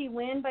did she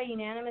win by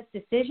unanimous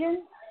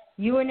decision,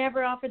 you were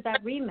never offered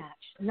that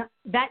rematch.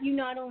 That you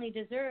not only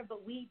deserve,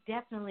 but we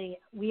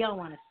all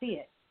want to see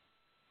it.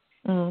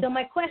 Mm-hmm. So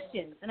my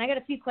questions, and I got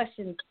a few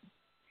questions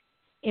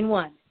in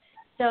one.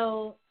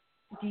 So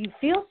do you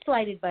feel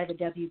slighted by the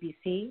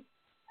WBC?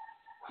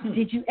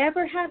 Did you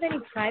ever have any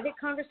private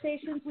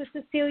conversations with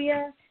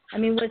Cecilia? I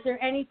mean, was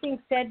there anything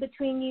said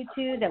between you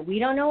two that we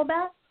don't know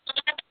about?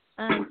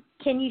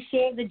 Can you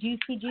share the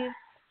juicy juice?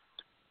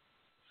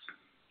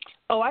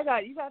 Oh,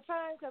 you got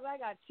time? Because I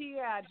got tea,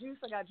 I got juice,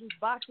 I got juice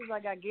boxes, I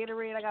got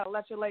Gatorade, I got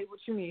electrolyte, what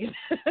you need.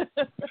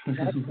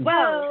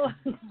 Well,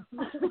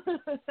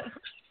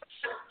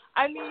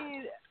 I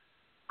mean,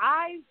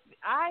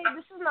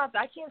 this is not,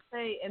 I can't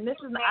say, and this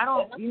is, I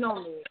don't, you know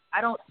me,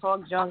 I don't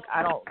talk junk,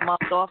 I don't mouth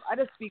off, I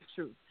just speak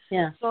truth.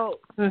 Yeah. So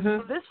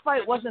this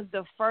fight wasn't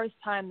the first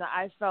time that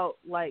I felt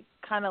like,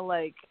 kind of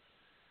like,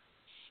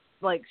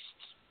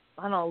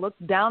 I don't know,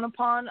 looked down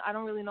upon. I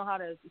don't really know how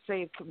to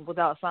say it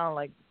without sounding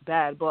like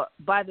bad, but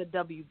by the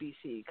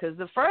WBC. Because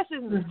the first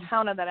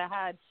encounter that I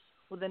had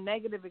with a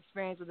negative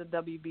experience with the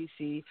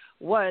WBC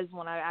was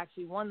when I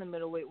actually won the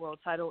middleweight world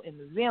title in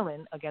New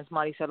Zealand against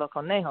Maricela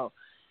Cornejo.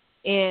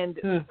 And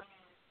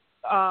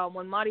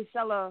when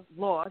Maricela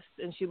lost,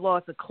 and she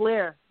lost a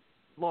clear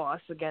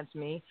loss against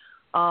me,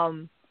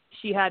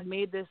 she had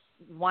made this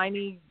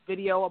whiny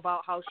video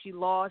about how she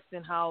lost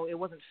and how it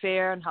wasn't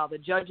fair and how the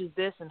judges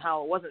this and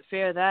how it wasn't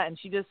fair that, and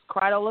she just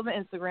cried all over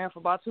Instagram for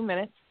about 2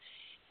 minutes.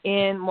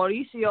 And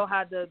Mauricio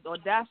had the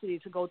audacity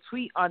to go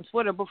tweet on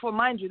Twitter before,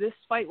 mind you, this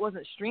fight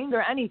wasn't streamed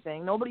or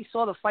anything. Nobody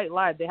saw the fight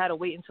live. They had to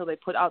wait until they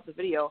put out the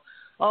video.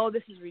 Oh,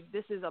 this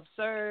is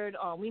absurd.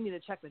 We need to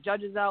check the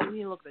judges out. We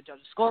need to look at the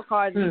judges'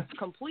 scorecards. He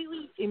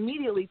completely,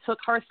 immediately took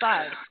her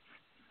side.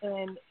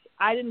 And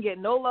I didn't get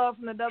no love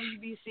from the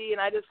WBC,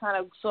 and I just kind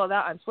of saw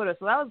that on Twitter.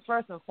 So that was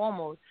first and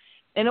foremost.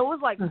 And it was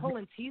like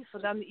pulling teeth for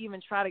them to even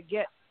try to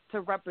get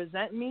to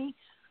represent me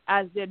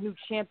as their new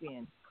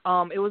champion.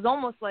 It was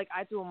almost like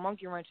I threw a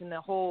monkey wrench in the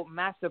whole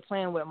master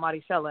plan with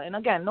Maricela. And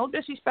again, no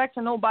disrespect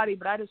to nobody,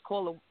 but I just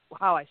call it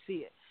how I see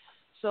it.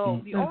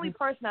 So the only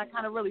person that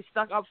kind of really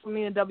stuck up for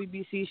me in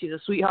WBC, she's a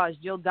sweetheart, is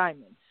Jill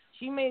Diamond.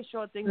 She made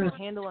sure things were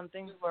handled and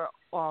things were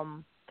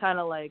kind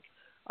of like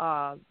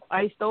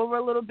iced over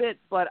a little bit,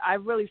 but I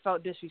really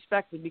felt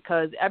disrespected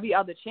because every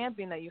other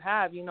champion that you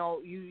have, you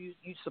know, you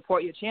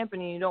support your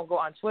champion and you don't go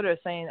on Twitter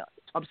saying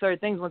absurd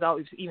things without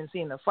even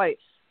seeing the fight.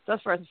 So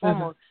that's first and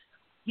foremost.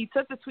 He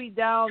took the tweet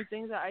down,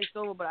 things are iced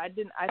over, but I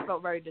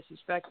felt very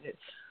disrespected.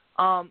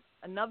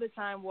 Another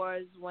time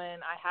was when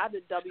I had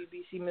the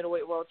WBC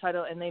middleweight world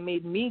title and they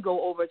made me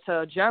go over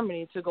to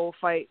Germany to go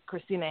fight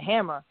Christina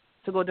Hammer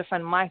to go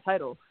defend my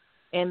title.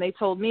 And they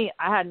told me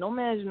I had no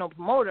manager, no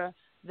promoter,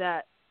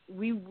 that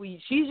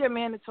she's your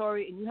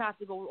mandatory and you have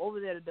to go over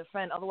there to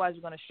defend, otherwise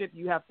we're going to strip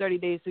you. You have 30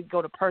 days to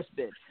go to purse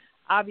bid.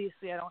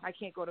 Obviously, I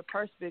can't go to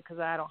purse bid because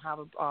I don't have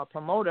a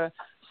promoter.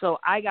 So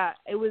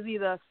it was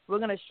either we're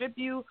going to strip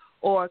you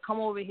or come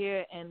over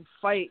here and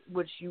fight,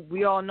 which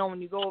we all know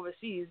when you go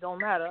overseas, don't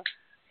matter.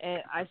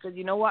 And I said,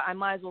 you know what, I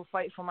might as well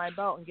fight for my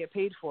belt and get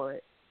paid for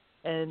it.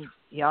 And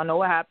y'all know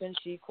what happened.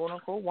 She,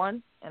 quote-unquote,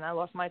 won, and I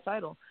lost my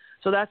title.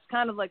 So that's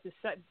kind of like the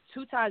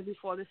two times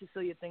before this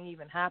Cecilia thing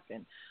even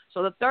happened.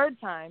 So the third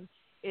time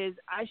is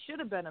I should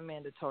have been a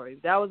mandatory.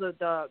 That was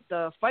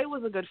the fight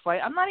was a good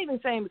fight. I'm not even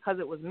saying because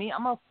it was me.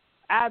 I'm a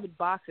avid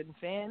boxing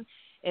fan,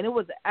 and it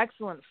was an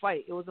excellent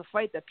fight. It was a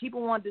fight that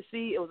people wanted to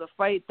see. It was a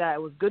fight that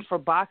was good for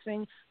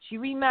boxing. She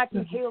rematched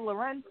Kayla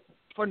Lorenz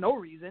for no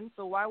reason,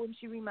 so why wouldn't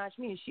she rematch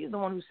me? She's the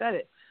one who said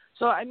it.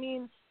 So, I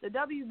mean, the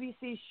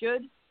WBC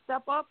should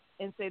step up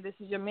and say this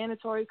is your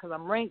mandatory because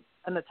I'm ranked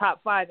in the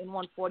top 5 in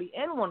 140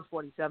 and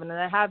 147, and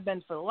I have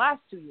been for the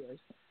last 2 years.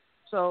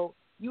 So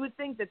you would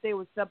think that they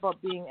would step up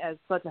being as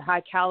such a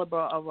high caliber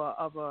of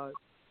a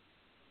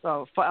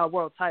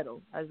world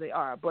title as they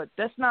are. But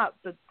that's not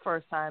the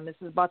first time. This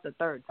is about the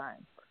third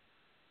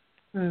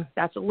time.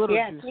 That's a little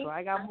juice, so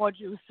I got more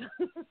juice.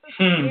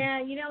 Yeah,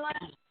 you know what?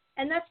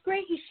 And that's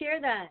great you share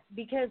that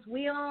because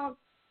we all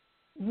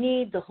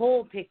need the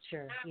whole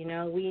picture. You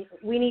know,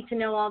 we need to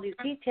know all these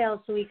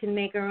details so we can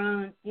make our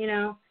own, you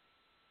know.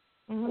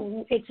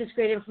 It's just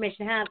great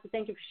information to have, so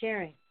thank you for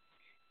sharing.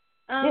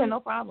 Yeah,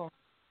 no problem.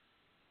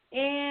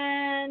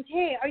 And,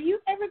 hey, are you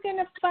ever going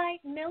to fight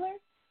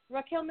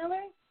Raquel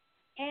Miller?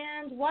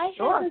 And why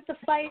hasn't the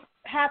fight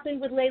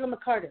happened with Layla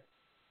McCarter?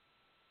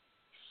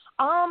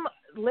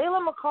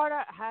 Layla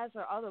McCarter has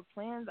her other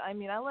plans. I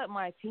mean, I let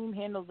my team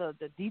handle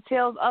the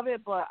details of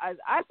it, but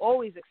I've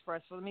always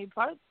expressed for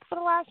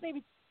the last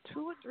maybe 2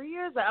 or 3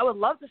 years that I would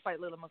love to fight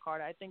Layla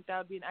McCarter. I think that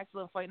would be an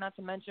excellent fight, not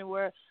to mention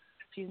where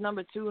she's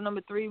number 2, number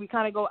 3. We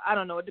kind of go, I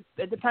don't know, it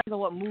depends on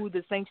what mood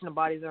the sanctioning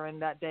bodies are in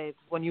that day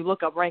when you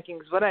look up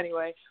rankings. But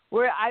anyway,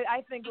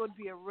 I think it would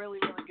be a really,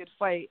 really good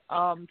fight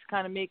to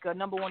kind of make a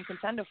number 1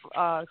 contender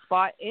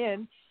spot.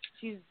 And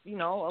she's, you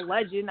know, a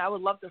legend. I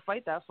would love to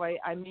fight that fight.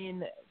 I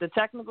mean, the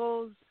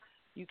technicals,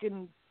 you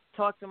can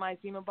talk to my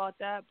team about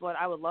that, but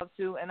I would love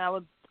to. And I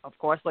would, of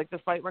course, like to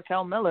fight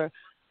Raquel Miller.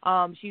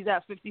 She's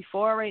at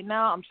 54 right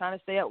now. I'm trying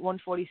to stay at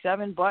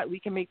 147, but we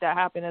can make that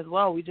happen as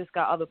well. We just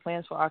got other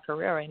plans for our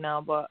career right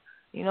now. But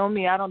you know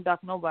me, I don't duck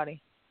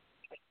nobody.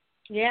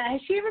 Yeah. Has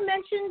she ever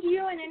mentioned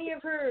you in any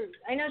of her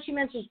 – I know she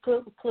mentions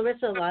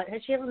Clarissa a lot.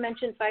 Has she ever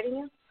mentioned fighting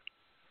you?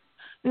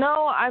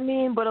 No, I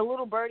mean, but a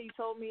little birdie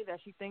told me that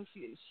she thinks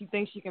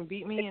she can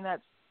beat me, and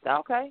that's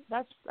okay.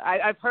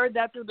 I've heard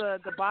that through the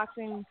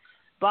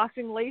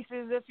boxing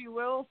laces, if you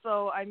will.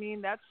 So I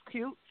mean, that's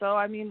cute. So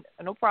I mean,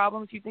 no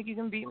problem. If you think you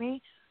can beat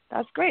me,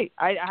 that's great.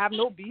 I have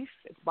no beef.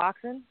 It's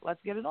boxing.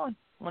 Let's get it on.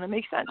 When it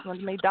makes sense. When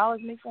it makes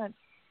dollars make sense.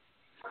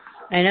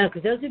 I know,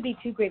 because those would be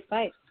 2 great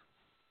fights.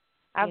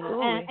 Absolutely.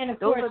 You know? And of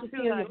course,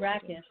 Cecilia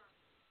Bracken.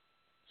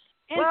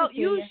 Well,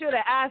 you should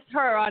have asked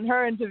her on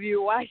her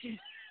interview why she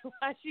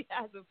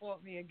hasn't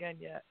fought me again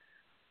yet.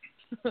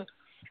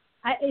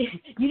 I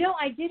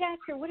did ask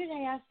her. What did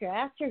I ask her?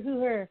 I asked her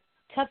who her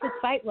toughest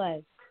fight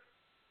was,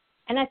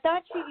 and I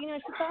thought she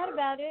thought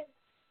about it,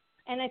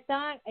 and I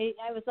thought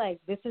I was like,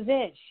 this is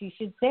it. She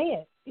should say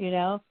it, you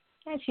know.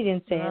 And she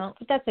didn't say it,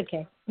 but that's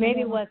okay. Maybe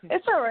it wasn't.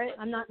 It's all right.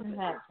 I'm not in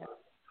that.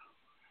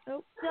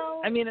 Nope.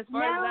 So I mean, as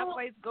far as that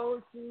fight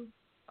goes to,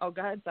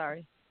 go ahead.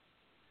 Sorry.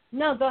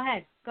 No, go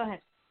ahead.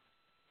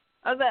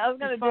 I was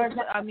gonna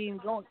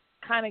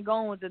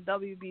going with the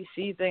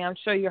WBC thing. I'm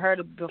sure you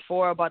heard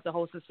before about the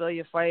whole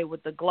Cecilia fight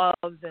with the gloves,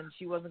 and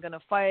she wasn't going to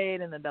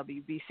fight in the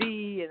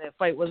WBC, and the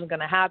fight wasn't going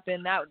to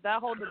happen. That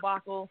whole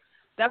debacle,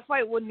 that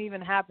fight wouldn't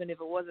even happen if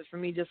it wasn't for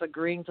me just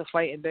agreeing to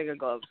fight in bigger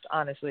gloves,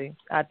 honestly.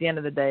 At the end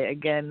of the day,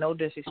 again, no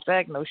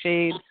disrespect, no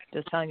shade,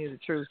 just telling you the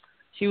truth.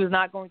 She was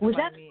not going to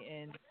fight me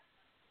in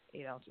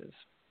 8 ounces.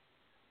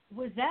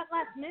 Was that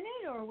last minute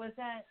or was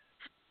that?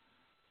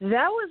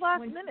 That was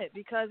last minute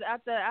because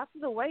after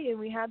the weigh-in,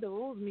 we had the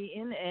rules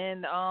meeting,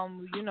 and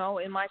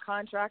in my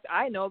contract,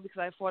 I know because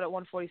I fought at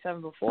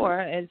 147 before,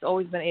 and it's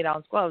always been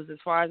 8-ounce gloves. As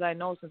far as I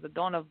know, since the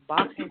dawn of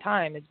boxing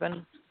time, it's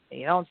been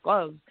 8-ounce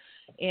gloves.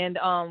 And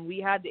we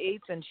had the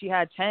 8s, and she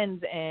had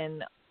 10s,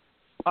 and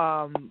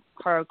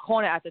her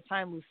corner at the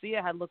time,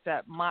 Lucia, had looked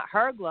at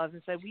her gloves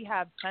and said, "We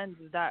have 10s.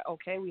 Is that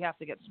okay? We have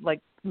to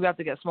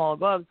get smaller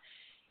gloves."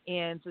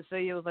 And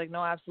Cecilia was like,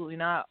 "No, absolutely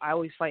not. I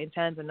always fight in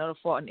 10s and never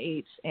fought in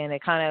 8s." And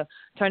it kind of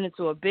turned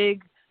into a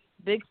big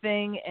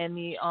thing. And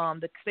the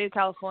state of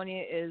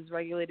California is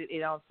regulated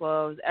 8-ounce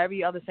gloves.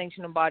 Every other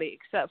sanctioning body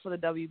except for the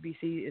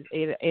WBC is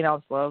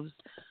 8-ounce gloves.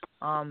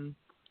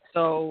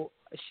 So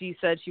she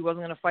said she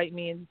wasn't going to fight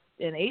me in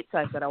 8s.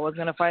 I said I wasn't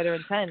going to fight her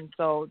in 10s.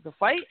 So the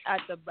fight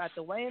at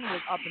the weigh-in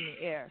was up in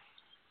the air.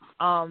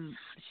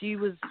 She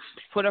was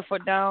put her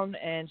foot down,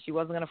 and she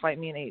wasn't going to fight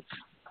me in 8s.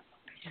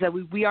 She said,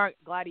 we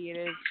aren't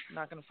gladiators, we're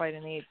not going to fight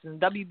in 8s.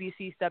 And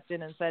WBC stepped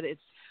in and said,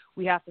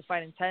 we have to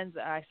fight in 10s.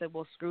 I said,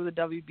 well, screw the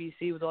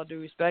WBC with all due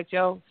respect,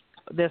 Joe.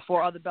 There's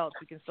 4 other belts.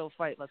 We can still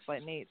fight. Let's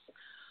fight in 8s.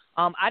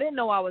 I didn't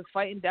know I was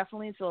fighting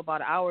definitely until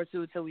about an hour or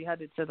two until we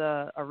headed to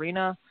the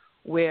arena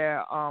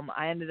where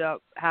I ended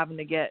up having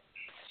to get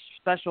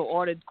special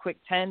ordered quick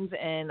 10s.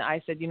 And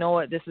I said, you know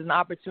what, this is an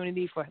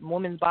opportunity for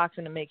women's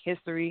boxing to make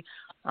history.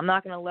 I'm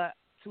not going to let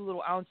 2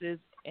 little ounces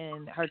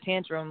and her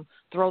tantrum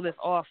throw this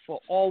off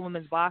for all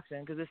women's boxing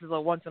because this is a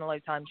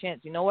once-in-a-lifetime chance.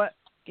 You know what?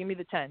 Give me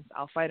the 10s.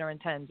 I'll fight her in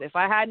 10s. If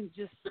I hadn't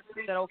just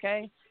said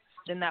okay,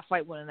 then that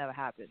fight would have never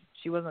happened.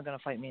 She wasn't going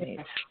to fight me in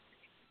 8s.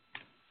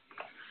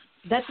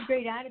 That's a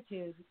great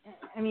attitude.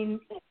 I mean,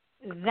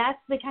 that's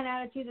the kind of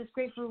attitude that's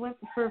great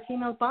for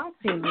female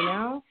boxing, you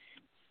know?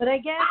 But I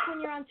guess when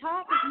you're on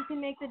top, if you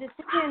can make the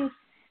decisions,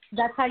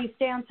 that's how you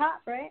stay on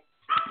top, right?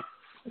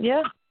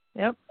 Yeah.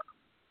 Yep.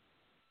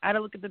 I had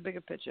to look at the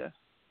bigger picture.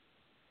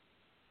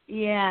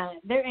 Yeah,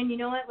 and you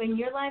know what? In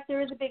your life, there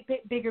is a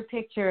bigger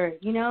picture.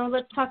 You know,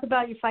 let's talk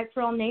about your fight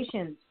for all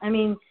nations. I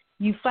mean,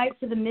 you fight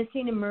for the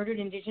missing and murdered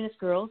Indigenous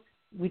girls.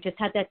 We just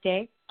had that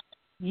day.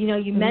 You know,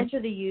 you mentor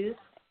the youth.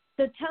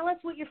 So tell us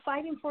what you're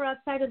fighting for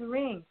outside of the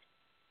ring.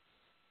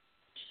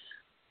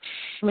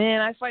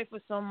 Man, I fight for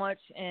so much,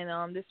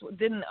 and this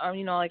didn't,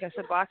 like I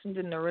said, boxing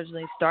didn't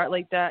originally start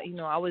like that. You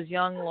know, I was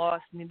young,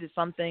 lost, needed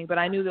something, but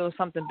I knew there was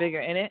something bigger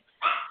in it.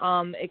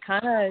 It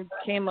kind of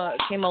came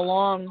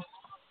along.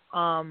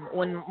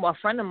 When a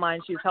friend of mine,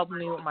 she was helping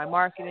me with my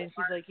marketing.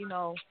 She's like,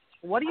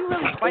 what do you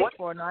really fight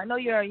for? Now I know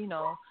you're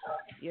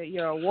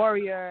a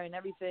warrior and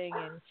everything,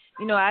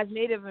 and as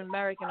Native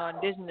American or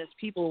Indigenous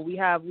people, we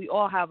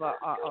all have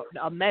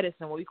a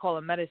medicine, what we call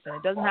a medicine.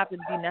 It doesn't have to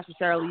be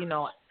necessarily,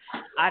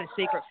 out of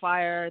sacred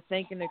fire,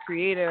 thanking the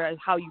Creator as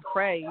how you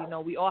pray.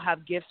 We all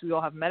have gifts, we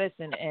all have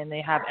medicine, and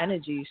they have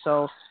energy.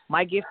 So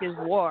my gift is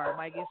war.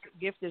 My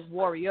gift is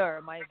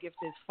warrior. My gift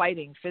is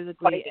fighting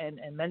physically and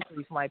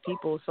mentally for my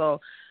people.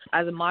 So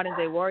as a modern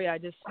day warrior, I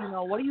just,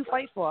 what do you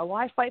fight for? Well,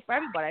 I fight for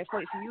everybody. I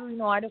fight for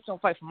you. I just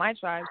don't fight for my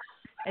tribe.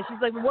 And she's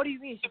like, well, what do you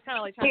mean? She's kind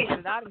of like trying to get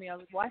it out of me. I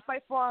was like, well, I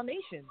fight for our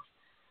nations.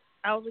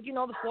 I was like,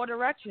 the 4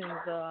 directions,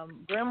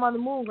 Grandmother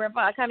Moon,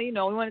 Grandpa. I kind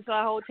of, we went into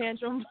our whole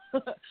tantrum.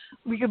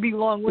 We could be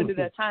long-winded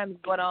at times,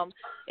 but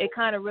it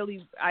kind of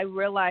really, I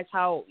realized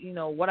how,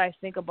 what I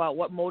think about,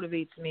 what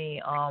motivates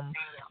me,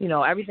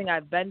 everything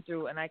I've been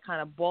through, and I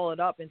kind of ball it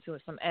up into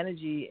some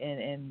energy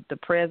and the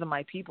prayers of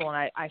my people, and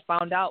I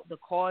found out the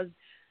cause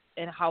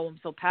and how I'm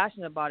so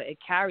passionate about it. It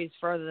carries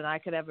further than I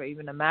could ever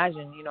even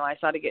imagine. I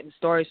started getting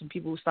stories from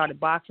people who started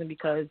boxing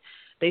because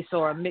they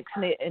saw a mixed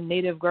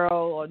native girl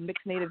or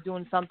mixed native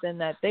doing something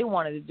that they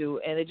wanted to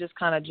do, and it just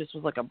kind of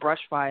was like a brush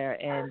fire,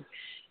 and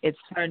it's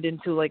turned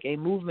into like a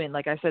movement.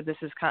 Like I said, this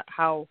is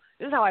how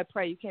I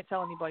pray. You can't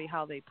tell anybody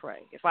how they pray.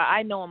 If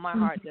I know in my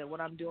heart that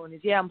what I'm doing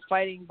is, I'm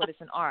fighting, but it's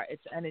an art.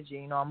 It's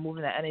energy. I'm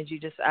moving that energy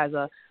just as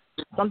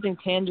something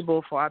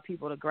tangible for our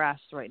people to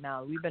grasp right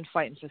now. We've been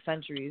fighting for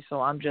centuries,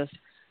 so I'm just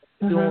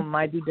doing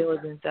my due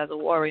diligence as a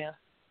warrior.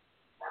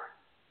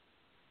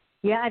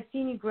 Yeah, I've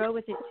seen you grow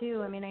with it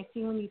too. I mean, I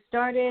see when you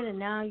started, and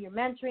now you're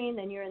mentoring,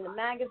 then you're in the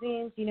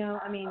magazines.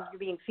 You're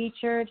being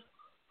featured.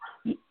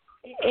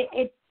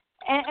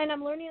 And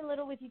I'm learning a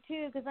little with you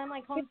too, because I'm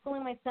like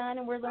homeschooling my son,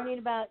 and we're learning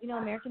about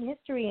American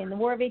history and the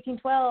War of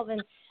 1812,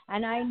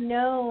 and I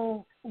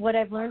know what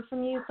I've learned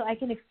from you, so I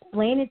can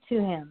explain it to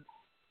him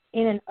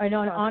in an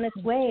honest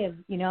way of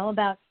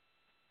about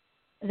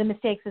the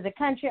mistakes of the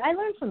country. I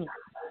learned from you.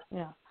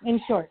 In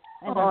short.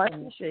 I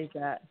appreciate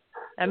that.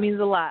 That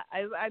means a lot.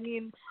 I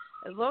mean,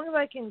 as long as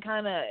I can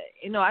kind of,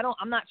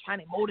 I'm not trying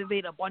to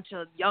motivate a bunch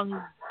of young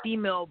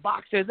female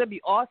boxers. That'd be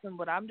awesome,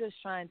 but I'm just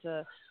trying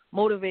to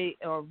motivate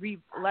or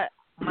let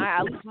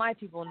at least my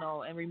people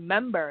know and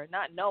remember,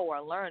 not know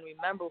or learn,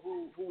 remember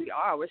who we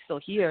are. We're still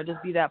here.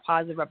 Just be that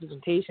positive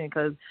representation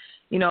because,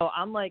 you know,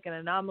 I'm like an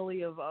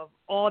anomaly of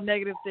all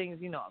negative things.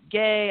 You know, I'm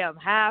gay, I'm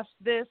half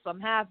this, I'm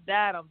half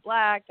that, I'm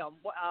black, I'm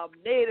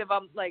native,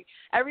 I'm like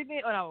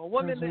everything, and I'm a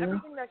woman,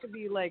 everything that could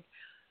be like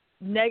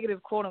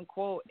negative, quote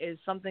unquote, is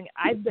something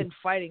I've been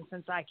fighting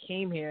since I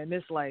came here in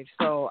this life.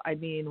 So, I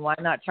mean, why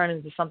not turn it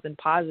into something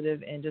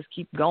positive and just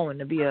keep going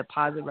to be a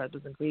positive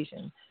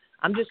representation?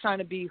 I'm just trying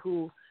to be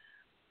who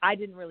I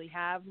didn't really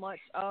have much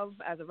of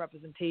as a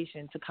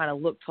representation to kind of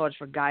look towards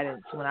for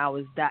guidance when I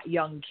was that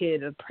young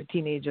kid, a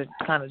teenager,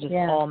 kind of just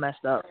all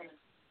messed up.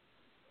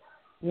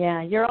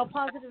 Yeah, you're all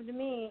positive to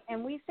me,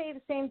 and we say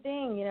the same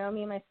thing. You know,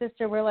 me and my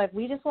sister, we're like,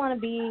 we just want to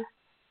be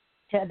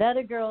to the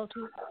other girls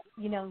who,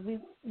 you know,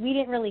 we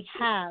didn't really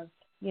have,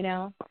 you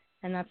know,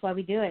 and that's why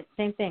we do it.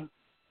 Same thing.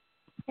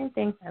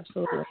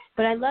 Absolutely.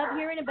 But I love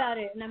hearing about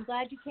it, and I'm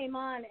glad you came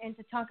on and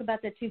to talk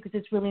about that too because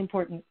it's really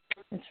important.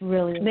 It's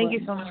really important. Thank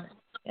you so much.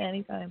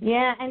 Anytime.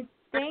 Yeah, and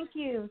thank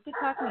you. Good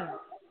talking to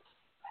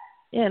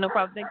you. Yeah, no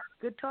problem.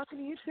 Good talking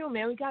to you too,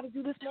 man. We got to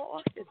do this more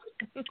often.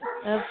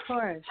 Of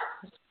course.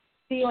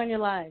 See you on your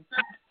live.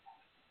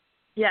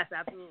 Yes,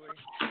 absolutely.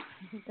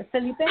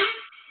 Felipe?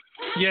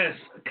 Yes,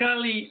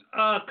 Kylie,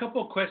 a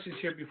couple of questions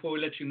here before we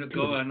let you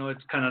go. I know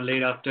it's kind of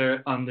late out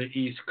there on the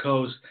East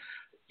Coast.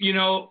 You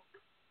know,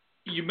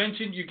 you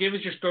mentioned, you gave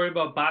us your story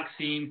about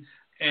boxing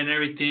and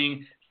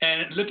everything.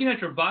 And looking at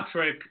your box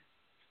rec,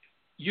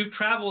 you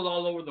traveled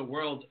all over the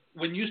world.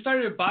 When you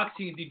started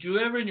boxing, did you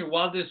ever in your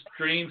wildest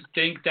dreams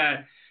think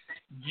that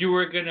you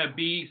were going to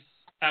be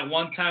at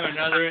one time or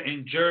another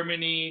in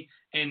Germany,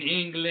 in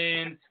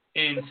England,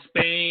 in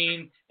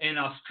Spain, in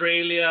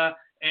Australia,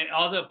 and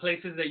all the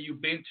places that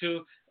you've been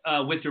to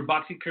with your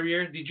boxing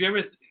career? Did you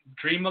ever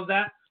dream of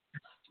that?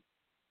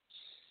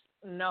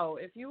 No.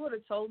 If you would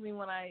have told me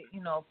when I,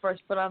 you know,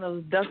 first put on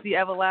those dusty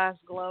Everlast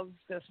gloves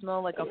that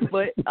smell like a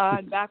foot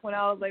back when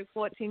I was like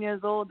 14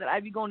 years old that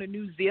I'd be going to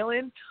New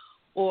Zealand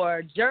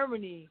or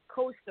Germany,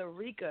 Costa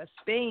Rica,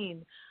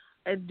 Spain,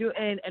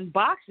 and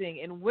boxing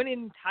and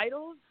winning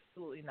titles,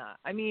 absolutely not.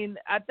 I mean,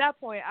 at that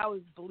point, I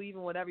was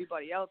believing what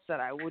everybody else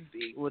said I would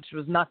be, which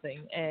was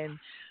nothing.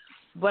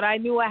 But I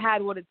knew I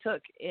had what it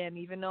took, and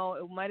even though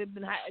it might have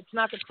been, it's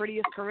not the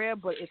prettiest career,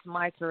 but it's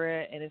my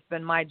career, and it's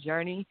been my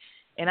journey.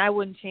 And I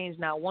wouldn't change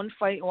not one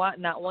fight,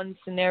 not one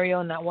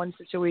scenario, not one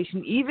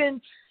situation.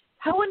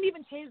 I wouldn't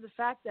even change the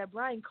fact that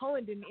Brian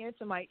Cohen didn't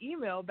answer my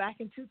email back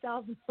in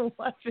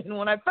 2011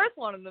 when I first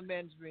wanted to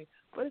manage me.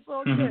 But it's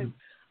all good.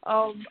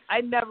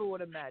 I never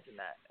would imagine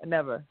that.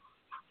 Never.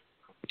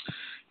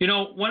 You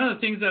know, one of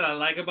the things that I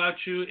like about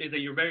you is that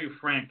you're very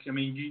frank. I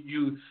mean,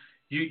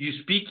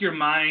 you speak your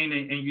mind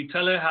and you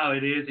tell it how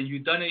it is, and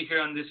you've done it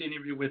here on this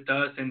interview with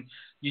us, and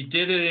you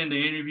did it in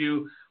the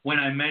interview when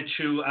I met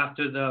you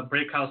after the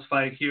Breakhouse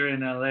fight here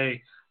in LA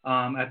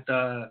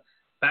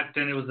back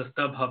then it was the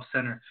StubHub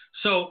Center.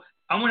 So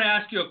I'm going to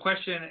ask you a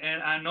question,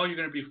 and I know you're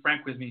going to be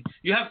frank with me.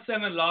 You have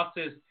 7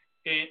 losses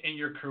in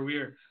your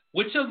career.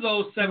 Which of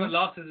those 7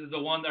 losses is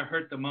the one that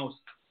hurt the most?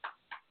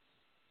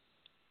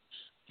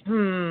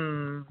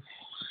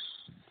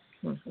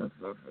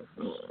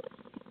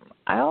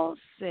 I'll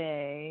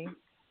say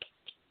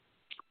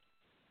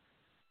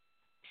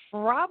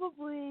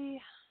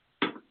probably.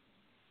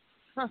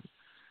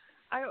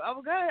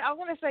 I'm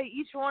gonna say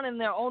each one in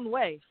their own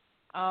way.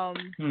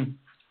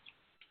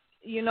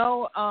 You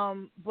know,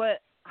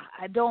 but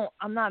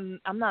I'm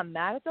not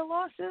mad at the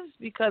losses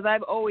because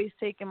I've always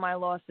taken my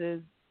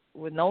losses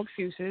with no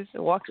excuses. I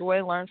walked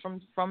away, learned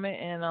from it,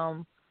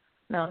 and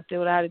did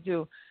what I had to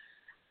do.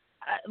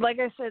 Like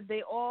I said,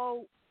 they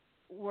all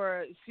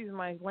were, excuse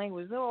my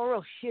language, they were all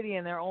real shitty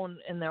in their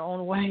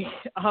own way.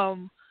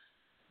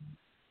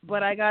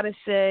 But I gotta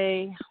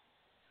say,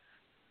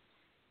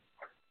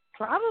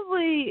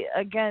 probably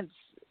against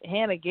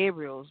Hannah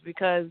Gabriels,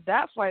 because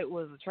that fight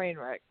was a train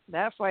wreck.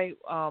 That fight,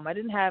 I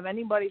didn't have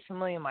anybody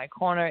familiar in my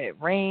corner. It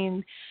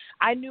rained.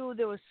 I knew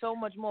there was so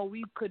much more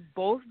we could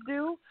both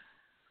do,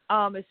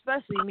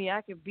 especially me.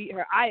 I could beat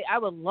her. I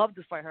would love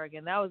to fight her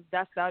again. That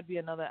would be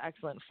another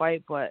excellent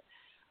fight. But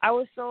I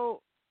was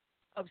so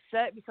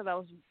upset because I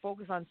was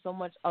focused on so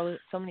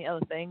many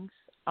other things.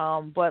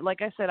 But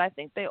like I said, I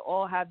think they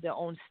all have their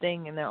own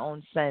sting in their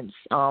own sense.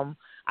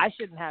 I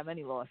shouldn't have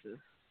any losses,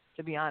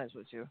 to be honest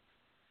with you.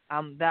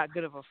 I'm that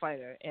good of a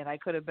fighter, and I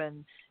could have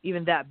been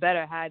even that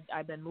better had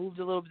I been moved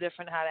a little bit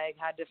different, had I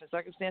had different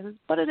circumstances.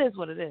 But it is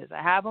what it is.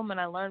 I have them, and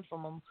I learn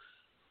from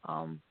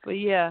them. But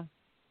yeah,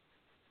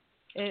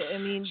 I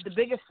mean, the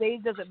biggest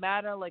stage doesn't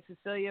matter. Like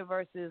Cecilia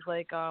versus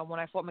when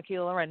I fought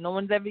Michaela Loren. No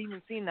one's ever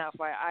even seen that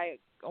fight. I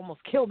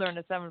almost killed her in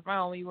the 7th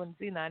round. You wouldn't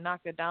see that. I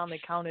knocked her down. They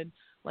counted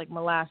like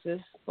molasses.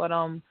 But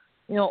you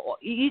know,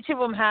 each of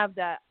them have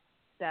that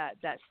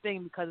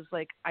sting because it's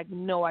like I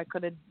know I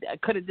could have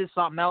did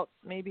something else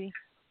maybe.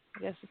 I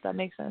guess if that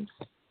makes sense.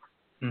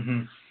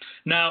 Mm-hmm.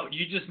 Now,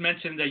 you just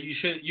mentioned that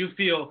you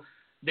feel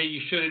that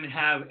you shouldn't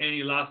have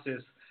any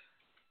losses.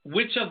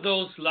 Which of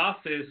those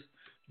losses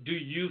do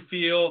you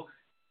feel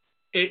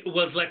it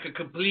was like a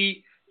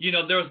complete,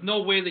 there's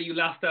no way that you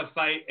lost that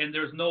fight, and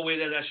there's no way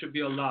that should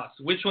be a loss?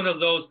 Which one of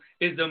those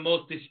is the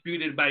most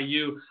disputed by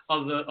you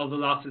of the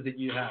losses that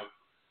you have?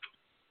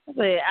 I'd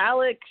say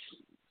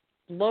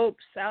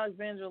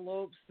Alexandra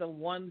Lopes, the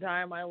one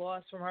time I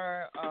lost from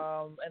her,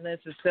 and then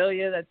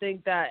Cecilia. I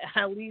think that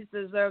at least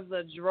deserves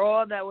a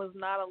draw. That was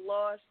not a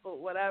loss, but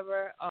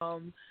whatever.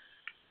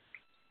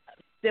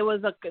 There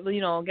was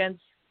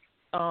against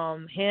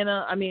Hammer,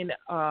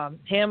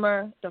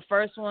 the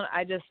first one,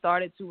 I just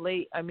started too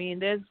late. I mean,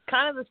 there's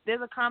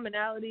a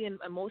commonality in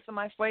most of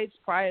my fights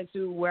prior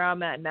to where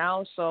I'm at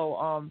now.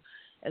 So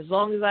as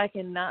long as I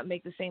can not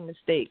make the same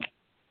mistake,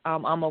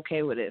 I'm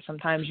okay with it.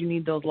 Sometimes you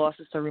need those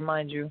losses to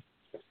remind you.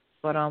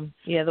 But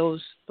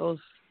those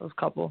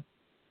couple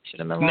should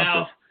have been losses.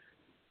 Now,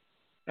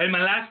 and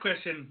my last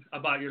question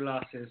about your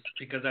losses,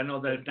 because I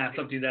know that it's not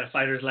something that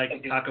fighters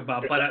like to talk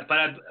about, but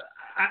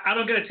I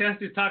don't get a chance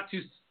to talk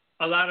to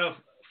a lot of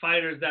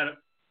fighters that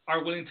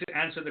are willing to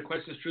answer the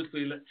questions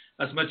truthfully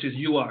as much as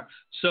you are.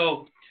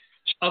 So,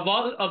 of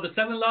the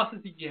 7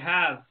 losses that you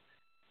have,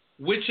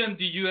 which one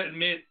do you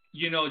admit,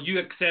 you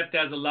accept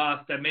as a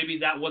loss, that maybe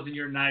that wasn't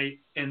your night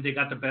and they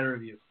got the better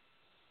of you?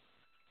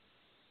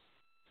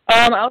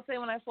 I'll say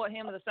when I fought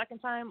Hammer the second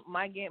time,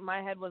 my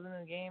head wasn't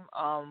in the game.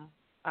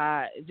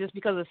 Just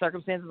because of the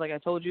circumstances, like I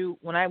told you,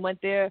 when I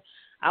went there,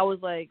 I was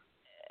like,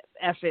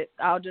 F it.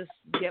 I'll just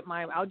get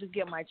my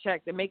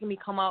check. They're making me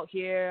come out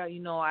here. I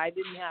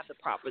didn't have the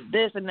proper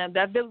this and that.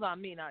 That was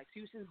on me, not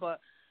excuses.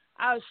 But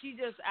after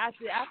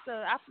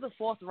the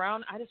 4th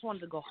round, I just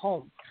wanted to go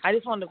home.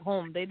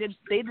 They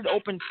did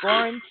open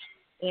scoring,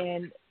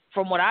 and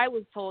from what I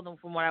was told and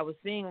from what I was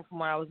seeing, from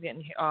what I was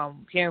getting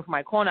hearing from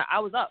my corner, I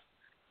was up.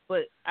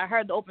 But I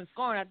heard the open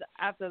scoring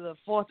after the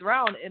 4th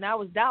round, and I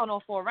was down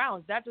all 4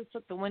 rounds. That just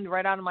took the wind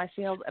right out of my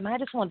sails, and I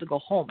just wanted to go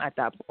home at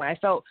that point. I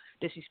felt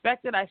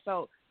disrespected. I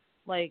felt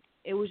like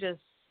it was just,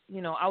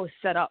 I was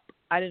set up.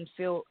 I didn't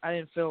feel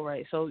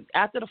right. So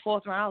after the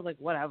 4th round, I was like,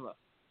 whatever.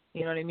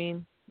 You know what I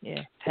mean?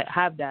 Yeah,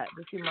 have that.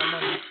 Just give my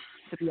money.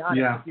 To be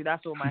honest with you,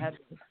 that's what my head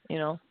was,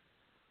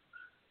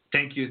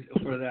 Thank you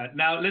for that.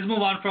 Now, let's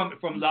move on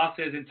from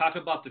losses and talk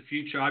about the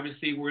future.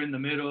 Obviously, we're in the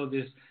middle of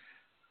this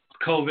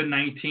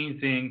COVID-19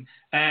 thing,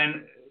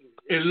 and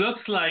it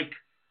looks like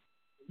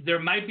there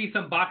might be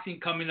some boxing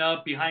coming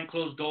up behind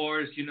closed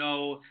doors,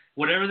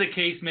 whatever the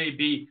case may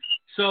be.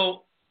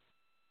 So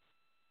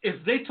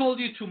if they told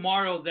you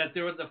tomorrow that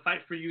there was a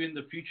fight for you in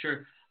the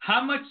future,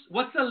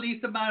 what's the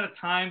least amount of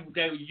time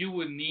that you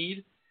would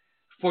need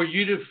for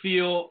you to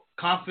feel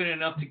confident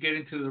enough to get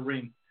into the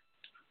ring?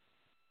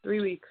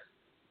 3 weeks.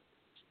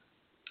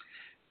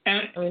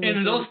 And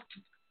in those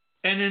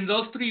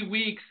 3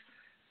 weeks,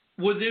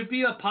 would there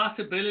be a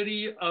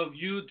possibility of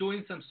you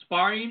doing some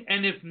sparring?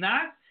 And if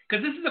not,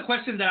 because this is a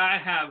question that I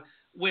have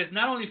with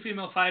not only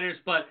female fighters,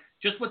 but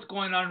just what's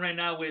going on right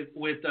now with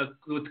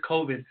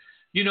COVID.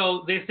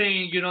 They're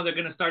saying, they're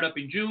going to start up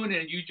in June,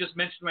 and you just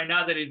mentioned right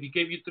now that if you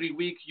gave you 3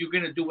 weeks, you're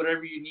going to do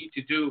whatever you need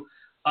to do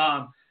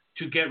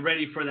to get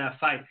ready for that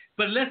fight.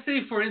 But let's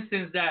say, for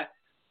instance, that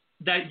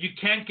you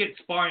can't get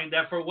sparring,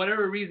 that for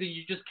whatever reason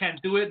you just can't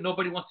do it.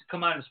 Nobody wants to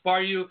come out and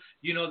spar you.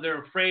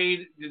 They're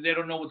afraid. They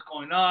don't know what's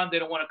going on. They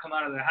don't want to come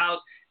out of their house.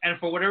 And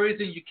for whatever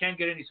reason, you can't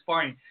get any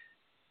sparring.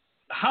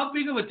 How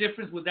big of a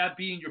difference would that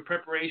be in your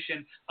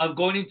preparation of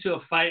going into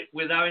a fight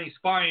without any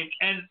sparring?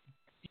 And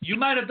you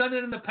might have done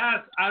it in the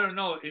past. I don't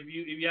know if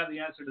you have the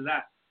answer to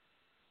that.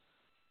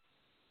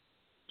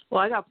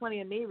 Well, I got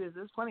plenty of neighbors.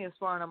 There's plenty of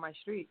sparring on my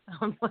street.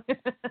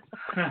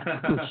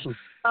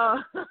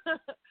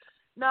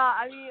 No,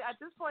 I mean, at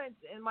this point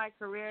in my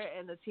career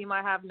and the team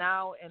I have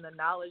now and the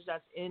knowledge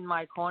that's in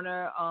my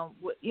corner,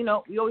 we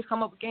always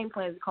come up with game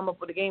plans. Come up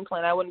with a game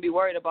plan. I wouldn't be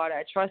worried about it.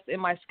 I trust in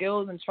my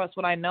skills and trust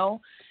what I know,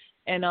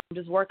 and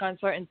just work on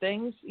certain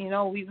things.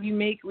 We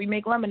make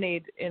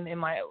lemonade in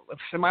my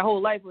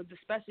whole life,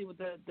 especially with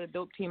the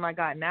dope team I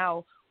got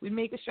now. We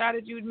make a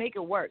strategy, we make it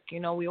work.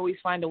 We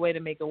always find a way to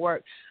make it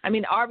work. I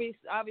mean,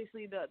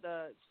 obviously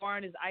the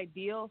sparring is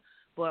ideal.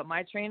 But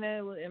my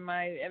trainer and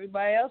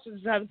everybody else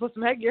just have to put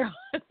some headgear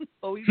on.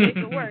 But we make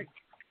it work,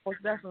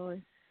 most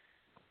definitely.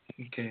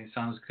 Okay,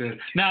 sounds good.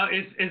 Now,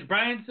 is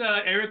Brian's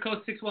area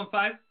code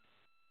 615?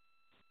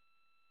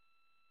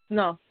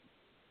 No.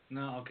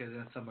 No, okay,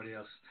 that's somebody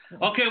else.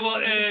 Okay,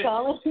 well,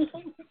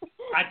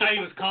 I thought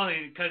he was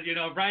calling because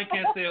Brian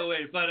can't stay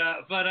away. But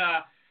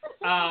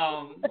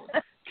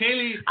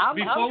Kaylee, I'm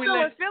still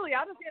in Philly.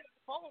 I just get the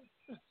phone.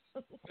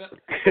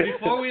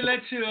 Before we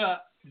let you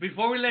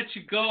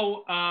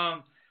go,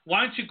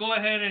 why don't you go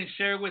ahead and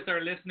share with our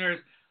listeners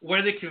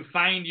where they can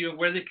find you and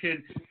where they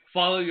can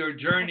follow your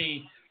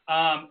journey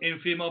in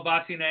female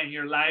boxing and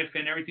your life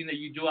and everything that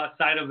you do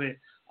outside of it,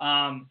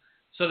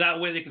 so that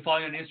way they can follow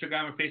you on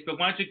Instagram or Facebook.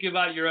 Why don't you give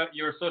out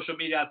your social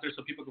media out there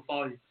so people can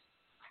follow you?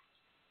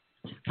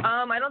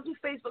 I don't do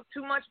Facebook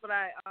too much, but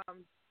I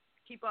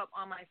keep up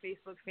on my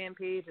Facebook fan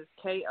page. It's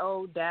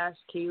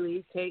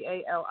KO-Kaylee,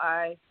 Kali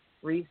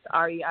Reis,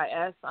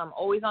 Reis. I'm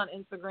always on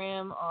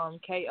Instagram,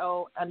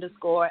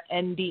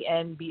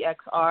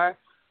 KO_NDNBXR.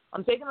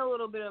 I'm taking a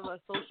little bit of a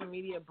social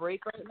media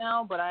break right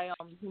now, but I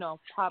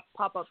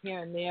pop up here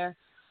and there.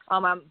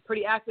 I'm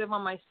pretty active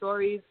on my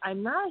stories.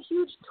 I'm not a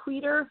huge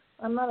tweeter.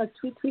 I'm not a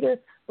tweeter,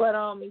 but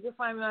you can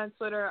find me on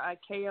Twitter at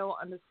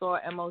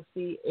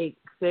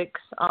KO_MOC86.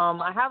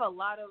 I have a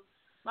lot of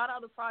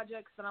other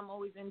projects that I'm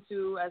always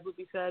into. As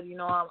Lupi said,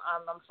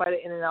 I'm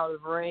fighting in and out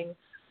of the ring.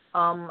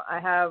 I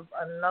have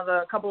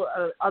a couple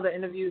of other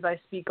interviews I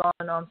speak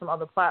on some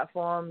other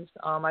platforms.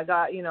 I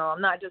got,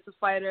 I'm not just a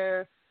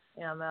fighter.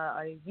 I'm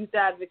a youth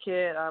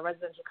advocate, a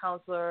residential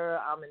counselor.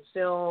 I'm in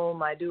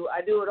film. I do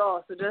it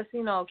all. So just,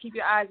 keep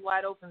your eyes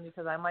wide open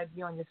because I might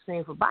be on your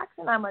screen for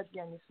boxing. I might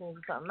be on your screen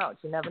for something else.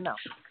 You never know.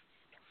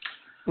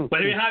 Well,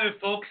 there you have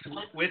it, folks.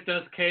 With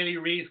us,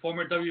 Kaylee Reese,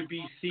 former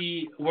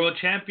WBC world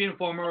champion,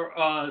 former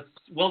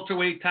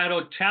welterweight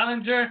title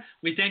challenger.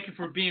 We thank you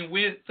for being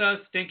with us.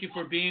 Thank you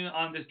for being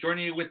on this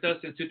journey with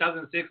us in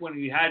 2006 when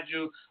we had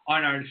you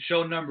on our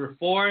show number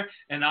 4.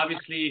 And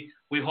obviously,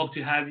 we hope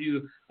to have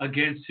you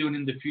again soon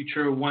in the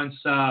future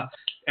once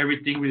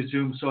everything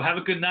resumes. So have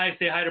a good night.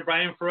 Say hi to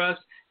Brian for us.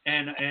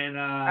 And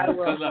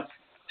good luck.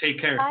 Take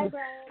care. Bye,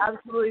 Brian.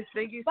 Absolutely.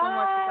 Thank you so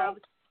much.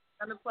 It's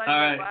been a pleasure. All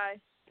right. Bye.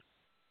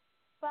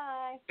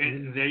 Bye.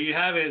 And there you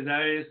have it.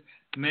 That is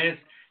Miss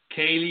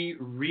Kaylee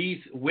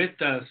Reese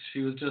with us. She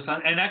was just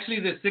on. And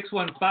actually, the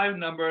 615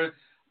 number,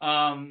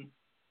 I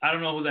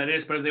don't know who that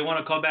is, but if they want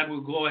to call back,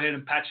 we'll go ahead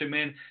and patch them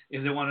in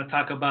if they want to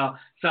talk about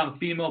some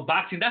female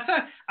boxing.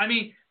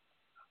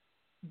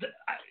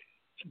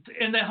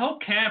 In the whole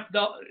camp,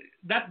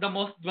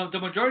 the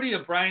majority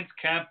of Brian's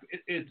camp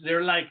is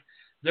they're like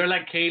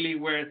Kaylee,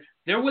 where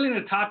they're willing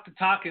to talk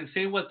and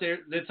say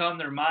that's on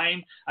their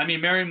mind. I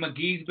mean, Mary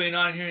McGee's been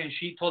on here and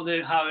she told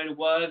it how it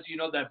was,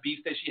 that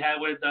beef that she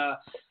had with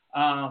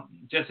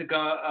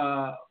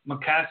Jessica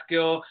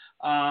McCaskill.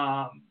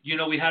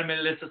 We had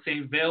Melissa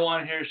St. Ville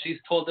on here. She's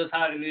told us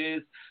how it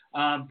is.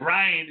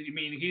 Brian, I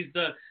mean, he's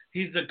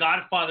the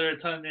godfather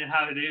of telling it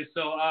how it is.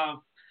 So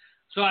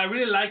I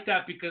really like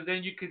that because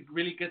then you could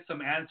really get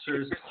some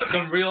answers,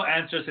 some real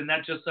answers, and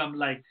not just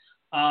some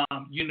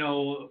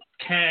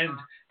canned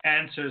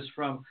answers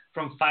from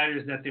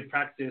fighters that they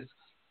practice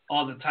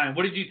all the time.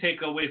 What did you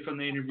take away from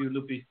the interview,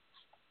 Lupi?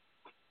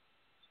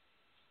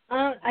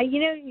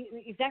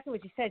 Exactly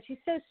what you said. She's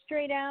so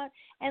straight out,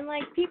 and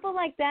people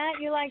like that,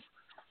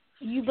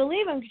 you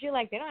believe them because you're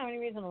like, they don't have any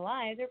reason to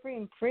lie. They're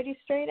being pretty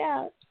straight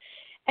out.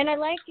 And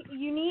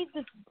you need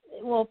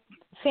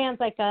fans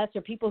like us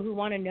or people who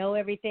want to know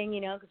everything,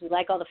 because we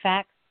like all the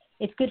facts.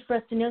 It's good for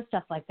us to know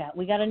stuff like that.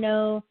 We got to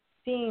know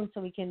things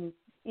so we can,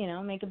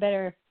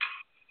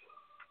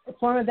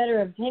 form a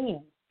better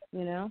opinion,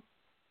 And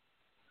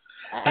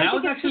I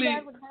was actually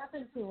what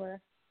happened to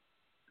her.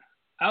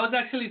 I was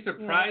actually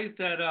surprised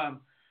that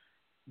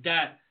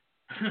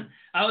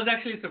I was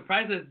actually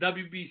surprised that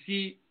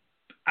WBC,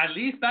 at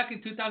least back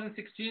in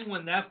 2016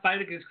 when that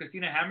fight against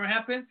Christina Hammer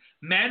happened,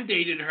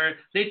 mandated her.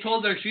 They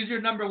told her she's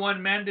your number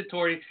one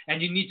mandatory and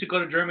you need to go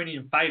to Germany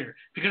and fight her,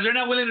 because they're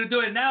not willing to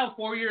do it now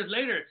 4 years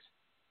later,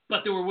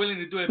 but they were willing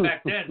to do it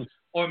back then.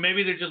 Or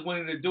maybe they're just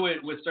willing to do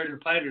it with certain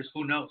fighters.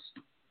 Who knows?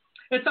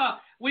 It's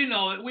we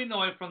know it. We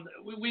know it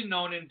we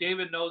know it, and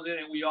David knows it,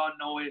 and we all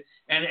know it.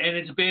 And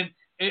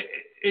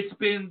it's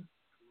been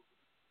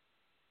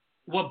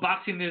what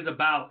boxing is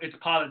about. It's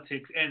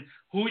politics and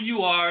who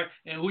you are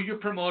and who your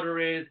promoter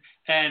is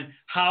and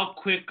how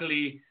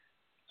quickly,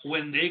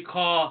 when they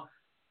call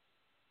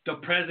the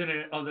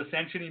president of the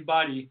sanctioning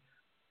body,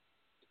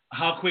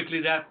 how quickly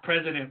that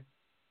president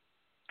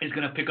is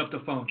going to pick up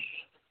the phone.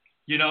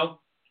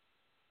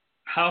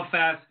 How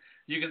fast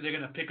they're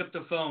going to pick up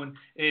the phone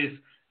is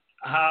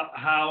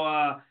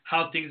how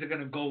things are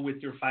going to go with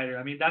your fighter.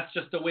 I mean, that's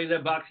just the way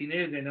that boxing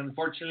is, and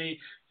unfortunately,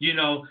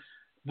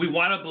 we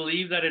want to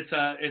believe that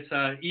it's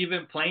a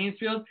even playing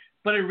field,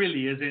 but it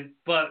really isn't.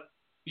 But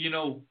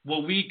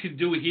what we could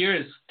do here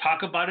is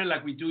talk about it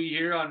like we do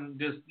here on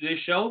this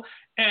show,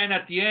 and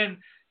at the end,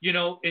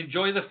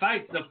 enjoy the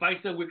fights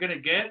that we're going to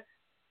get,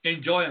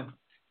 enjoy them.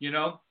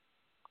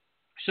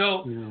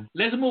 So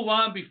let's move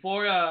on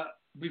before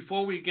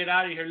we get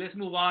out of here. Let's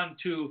move on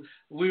to,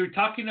 we were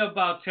talking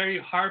about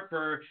Terri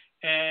Harper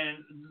and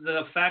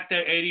the fact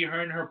that Eddie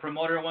Hearn, her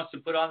promoter, wants to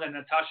put on the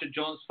Natasha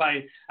Jones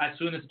fight as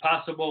soon as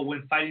possible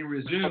when fighting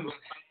resumes.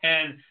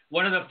 And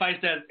one of the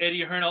fights that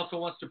Eddie Hearn also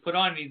wants to put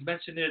on, and he's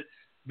mentioned it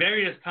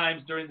various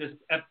times during this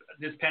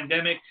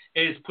pandemic,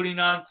 is putting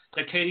on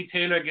the Katie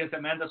Taylor against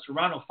Amanda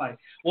Serrano fight.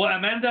 Well,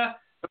 Amanda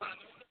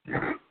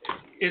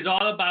is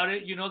all about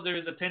it. There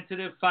is a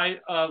tentative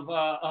fight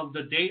of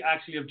the date,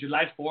 actually, of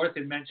July 4th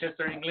in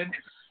Manchester, England.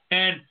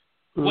 And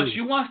what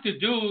she wants to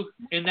do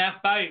in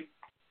that fight,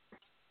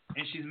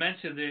 and she's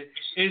mentioned it,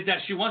 is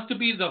that she wants to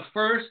be the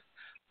first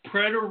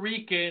Puerto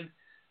Rican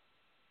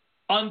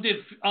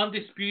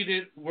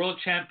undisputed world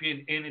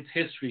champion in its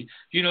history.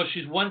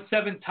 She's won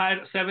 10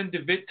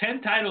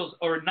 titles,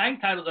 or 9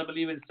 titles, I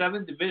believe, in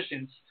 7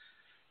 divisions.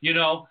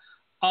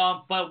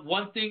 But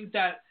one thing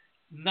that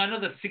none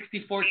of the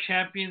 64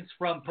 champions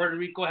from Puerto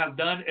Rico have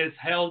done is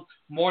held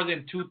more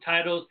than 2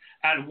 titles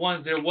at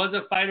once. There was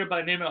a fighter by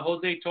the name of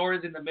Jose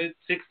Torres in the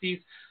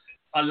mid-60s,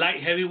 a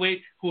light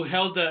heavyweight, who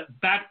held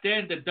back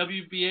then the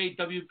WBA,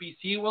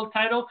 WBC world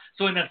title.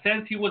 So in a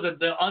sense, he was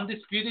the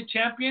undisputed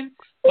champion.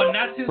 But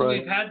not since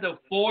we've had the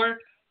 4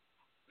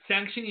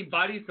 sanctioning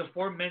bodies, the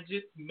 4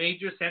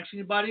 major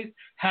sanctioning bodies,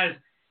 has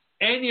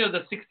any of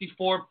the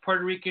 64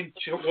 Puerto Rican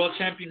world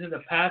champions in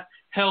the past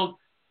held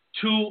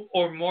 2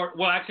 or more.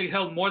 Well, actually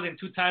held more than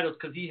 2 titles,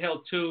 because he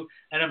held 2,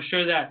 and I'm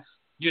sure that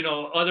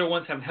other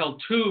ones have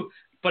held 2,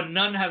 but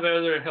none have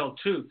ever held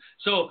 2.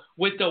 So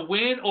with the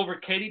win over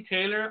Katie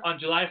Taylor on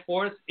July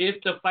 4th,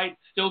 if the fight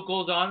still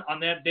goes on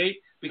that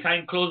date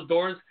behind closed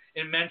doors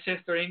in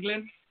Manchester,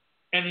 England,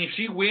 and if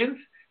she wins,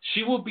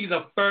 she will be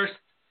the first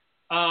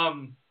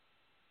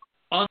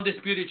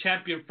undisputed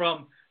champion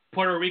from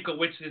Puerto Rico,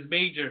 which is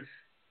major.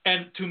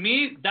 And to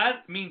me,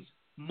 that means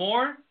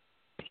more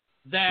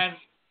than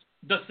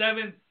the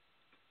 7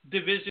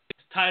 division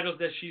titles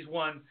that she's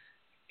won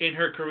in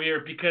her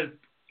career, because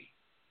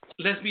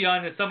let's be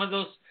honest, some of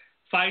those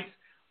fights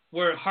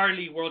were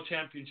hardly world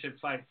championship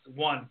fights.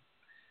 1.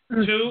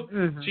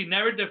 2, she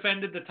never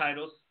defended the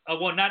titles.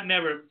 Well, not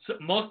never.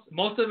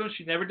 Most of them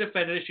she never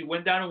defended it. She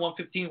went down to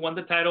 115, won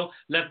the title,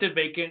 left it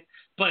vacant.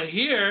 But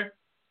here,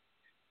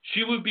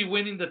 she would be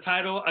winning the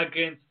title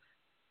against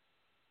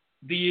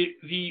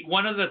the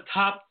one of the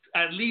top,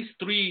 at least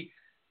 3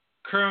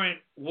 current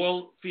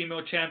world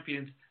female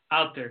champions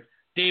out there.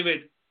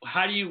 David,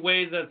 how do you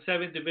weigh the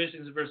 7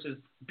 divisions versus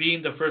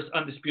being the first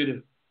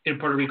undisputed in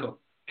Puerto Rico?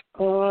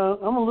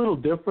 I'm a little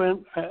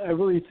different. I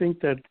really think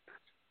that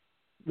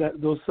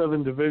those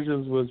 7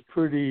 divisions was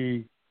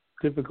pretty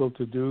difficult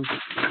to do.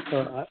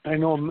 I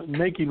know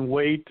making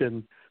weight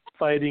and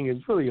fighting is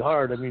really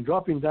hard. I mean,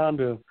 dropping down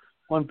to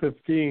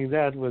 115,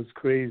 that was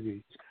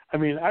crazy. I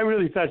mean, I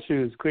really thought she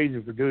was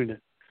crazy for doing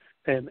it.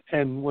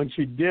 And when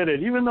she did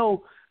it, even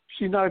though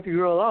she knocked the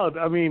girl out,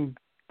 I mean,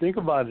 think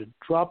about it.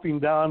 Dropping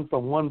down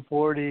from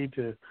 140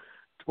 to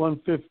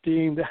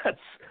 115,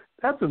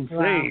 that's insane.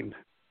 Wow.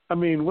 I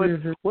mean,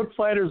 what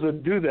fighters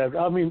would do that?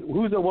 I mean,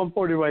 who's at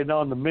 140 right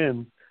now in the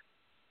men?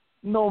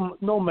 No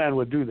man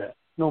would do that.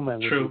 No man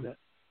would do that.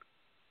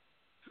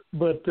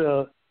 But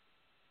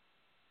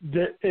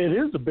it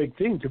is a big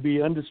thing to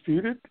be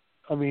undisputed.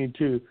 I mean,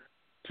 to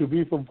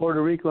be from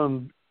Puerto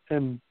Rico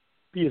and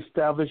be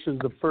established as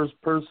the first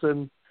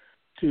person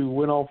to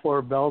win all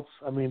 4 belts.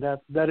 I mean,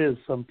 that is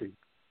something.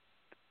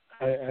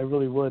 I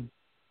really would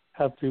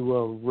have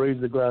to raise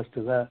the glass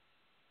to that.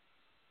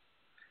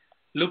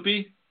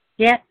 Lupi?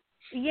 Yeah,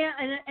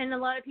 and a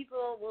lot of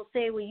people will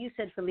say what you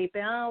said, Felipe.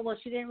 Oh, well,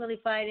 she didn't really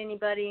fight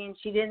anybody, and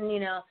she didn't,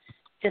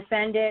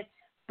 defend it.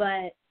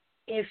 But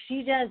if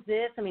she does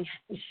this, I mean,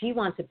 she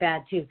wants it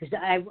bad too, because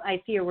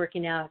I see her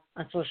working out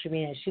on social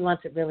media. She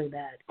wants it really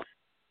bad.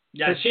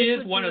 Yeah, she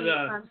is one of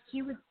the.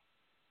 She would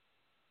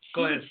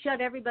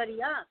shut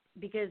everybody up,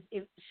 because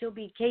she'll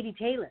be Katie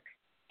Taylor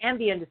and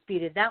be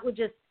undisputed. That would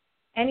just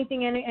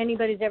anything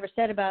anybody's ever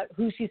said about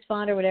who she's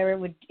fought or whatever,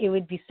 it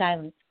would be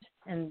silenced,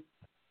 and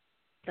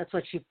that's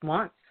what she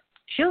wants.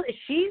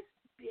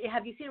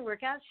 Have you seen her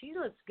work out? She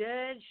looks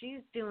good.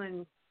 She's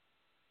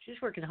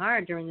working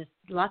hard during this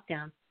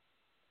lockdown.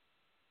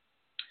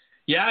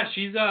 Yeah,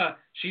 she's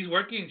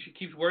working. She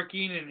keeps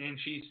working, and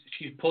she's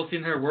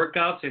posting her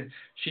workouts, and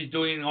she's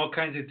doing all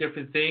kinds of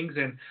different things,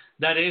 and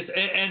that is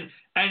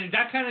and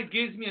that kind of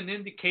gives me an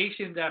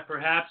indication that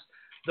perhaps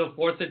the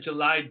 4th of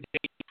July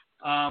date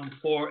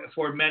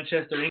for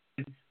Manchester,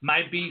 England,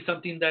 might be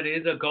something that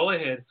is a go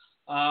ahead.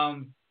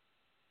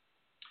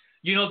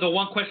 The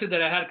one question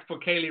that I had for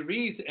Kaylee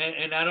Reese,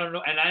 and I don't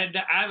know, and I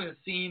haven't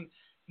seen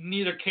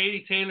neither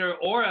Katie Taylor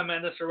or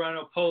Amanda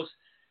Serrano post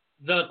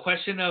the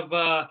question of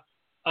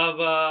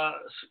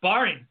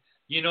sparring,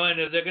 and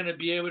if they're going to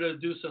be able to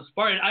do some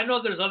sparring. I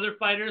know there's other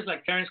fighters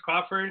like Terrence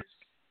Crawford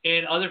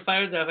and other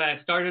fighters that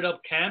have started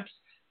up camps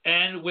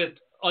and with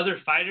other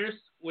fighters,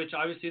 which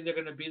obviously they're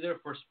going to be there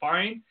for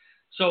sparring.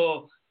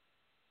 So,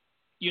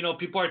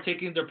 people are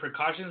taking their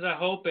precautions, I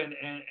hope,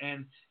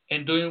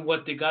 and doing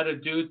what they got to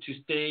do to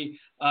stay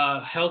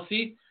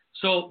healthy.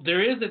 So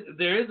there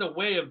is a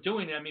way of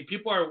doing it. I mean,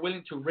 people are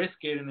willing to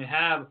risk it, and they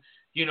have,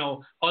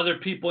 other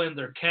people in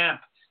their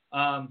camp,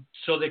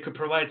 so they could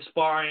provide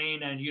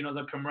sparring and,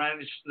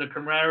 the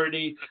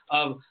camaraderie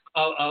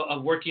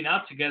of working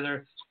out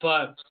together.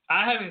 But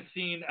I haven't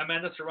seen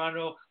Amanda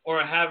Serrano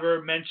or have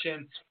her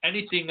mention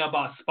anything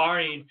about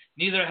sparring.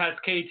 Neither has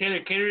Katie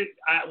Taylor.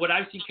 What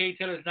I've seen, Katie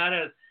Taylor is not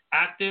as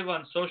active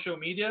on social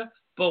media,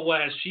 but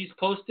what she's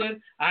posted,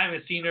 I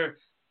haven't seen her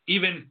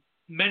even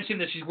mention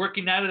that she's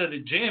working out at the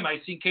gym.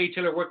 I've seen Katie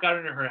Taylor work out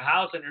in her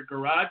house, in her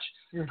garage,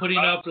 putting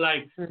up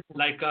like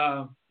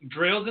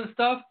drills and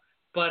stuff.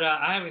 But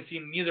I haven't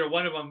seen neither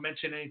one of them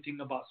mention anything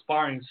about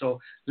sparring. So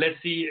let's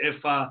see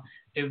if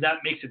that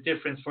makes a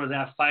difference for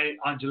that fight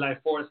on July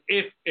 4th,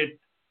 if it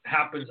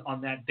happens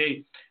on that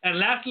date. And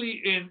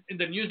lastly, in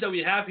the news that we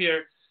have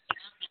here,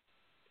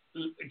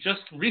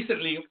 just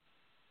recently,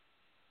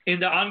 in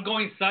the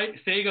ongoing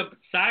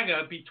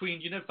saga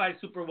between unified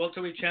super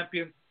welterweight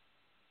champion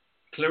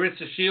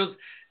Claressa Shields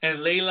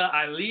and Laila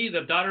Ali,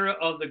 the daughter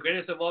of the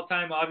greatest of all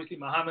time, obviously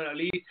Muhammad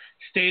Ali,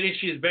 stated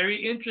she is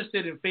very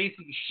interested in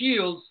facing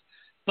Shields,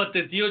 but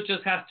the deal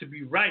just has to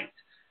be right.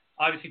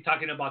 Obviously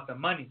talking about the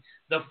money.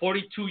 The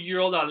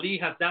 42-year-old Ali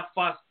has not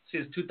fought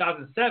since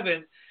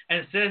 2007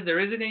 and says there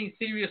isn't any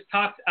serious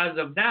talks as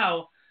of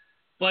now,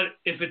 but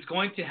if it's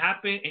going to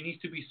happen, it needs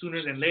to be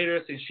sooner than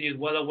later since she is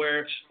well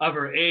aware of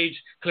her age.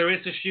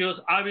 Claressa Shields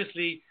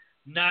obviously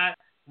not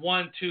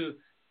one to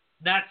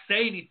not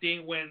say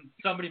anything when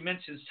somebody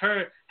mentions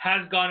her,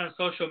 has gone on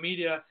social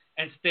media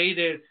and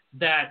stated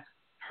that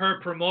her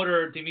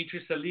promoter,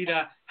 Dimitri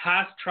Salita,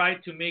 has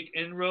tried to make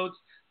inroads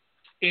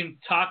in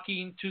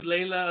talking to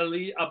Laila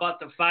Ali about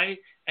the fight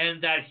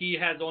and that he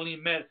has only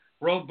met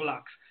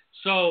roadblocks.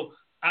 So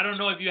I don't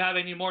know if you have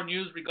any more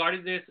news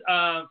regarding this.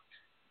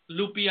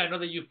 Lupi, I know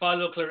that you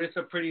follow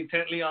Claressa pretty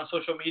intently on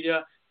social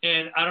media,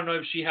 and I don't know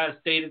if she has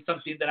stated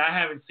something that I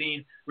haven't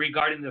seen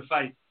regarding the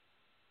fight.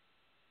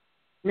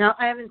 No,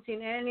 I haven't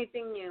seen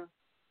anything new.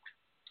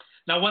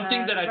 Now, one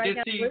thing that I did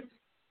see.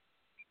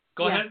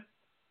 Go ahead.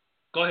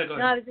 No,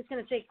 I was just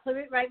going to say,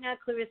 right now,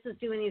 Claressa's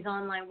doing these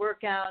online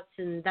workouts,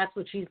 and that's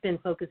what she's been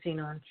focusing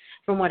on,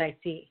 from what I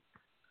see.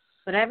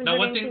 But I haven't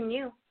heard anything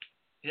new.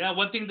 Yeah,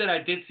 one thing that I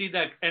did see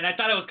that, and I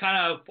thought it was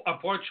kind of a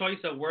poor choice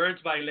of words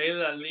by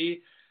Laila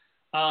Ali.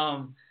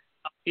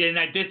 And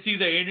I did see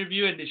the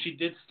interview, and she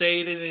did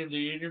state it in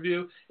the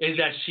interview, is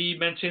that she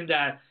mentioned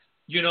that,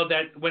 you know,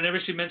 that whenever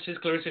she mentions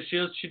Claressa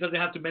Shields, she doesn't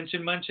have to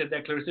mention much, and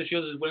that Claressa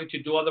Shields is willing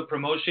to do all the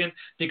promotion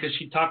because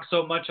she talks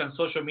so much on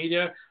social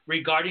media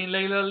regarding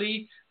Laila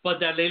Ali, but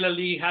that Laila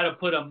Ali had to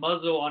put a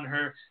muzzle on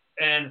her,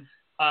 and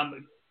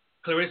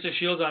Claressa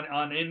Shields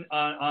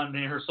on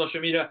her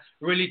social media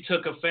really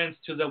took offense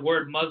to the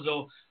word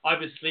muzzle,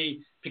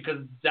 obviously, because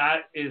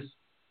that is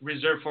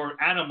reserved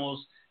for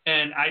animals,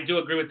 and I do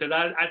agree with that.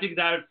 I think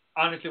that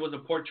honestly was a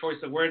poor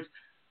choice of words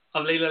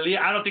of Laila Ali.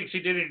 I don't think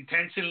she did it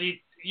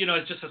intentionally. You know,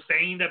 it's just a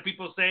saying that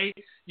people say,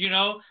 you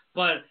know,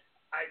 but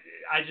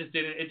I just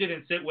didn't. It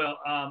didn't sit well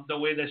the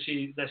way that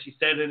she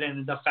said it,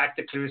 and the fact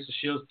that Claressa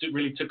Shields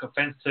really took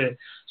offense to it.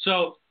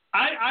 So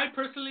I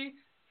personally,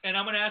 and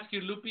I'm going to ask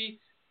you, Lupi,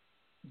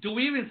 do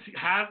we even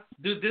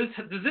does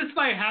this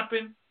fight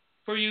happen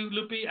for you,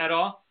 Lupi, at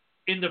all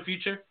in the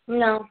future?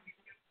 No,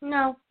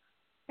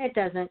 it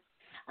doesn't.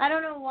 I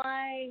don't know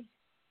why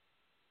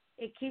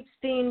it keeps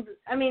being.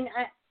 I mean,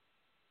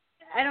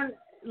 I don't.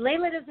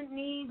 Laila doesn't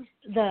need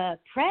the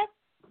press.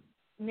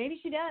 Maybe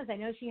she does. I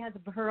know she has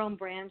her own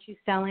brand she's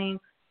selling.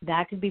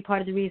 That could be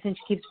part of the reason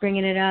she keeps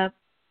bringing it up.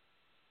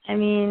 I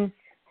mean,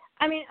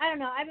 I don't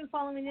know. I've been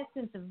following this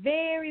since the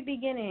very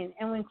beginning.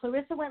 And when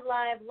Claressa went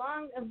live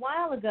a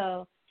while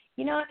ago,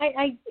 you know,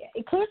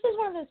 Claressa's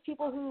one of those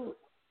people who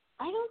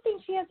I don't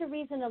think she has a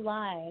reason to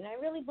lie. And I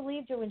really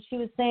believed her when she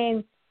was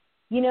saying,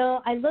 you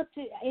know, I looked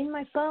in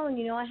my phone,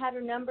 you know, I had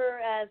her number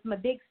as my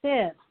big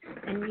sis.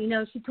 And, you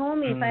know, she told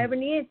me if I ever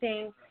need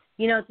anything,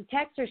 you know, to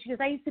text her. She goes,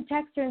 I used to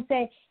text her and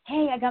say,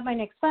 hey, I got my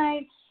next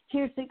fight.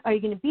 Are you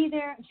going to be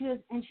there? And she goes,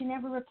 and she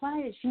never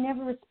replied. She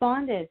never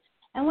responded.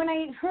 And when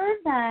I heard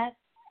that,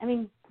 I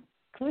mean,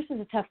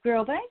 Claressa's a tough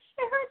girl, but I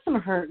heard some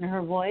hurt in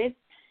her voice.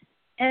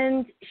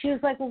 And she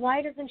was like, well,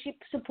 why doesn't she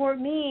support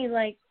me?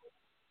 Like,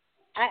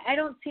 I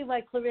don't see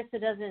why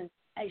Claressa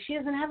she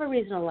doesn't have a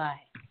reason to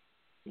lie.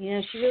 You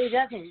know, she really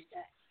doesn't.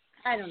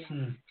 I don't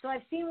know. So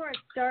I've seen where it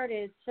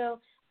started.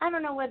 So I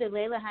don't know whether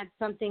Laila had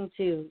something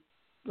to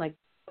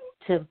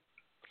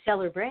sell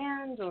her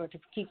brand or to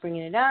keep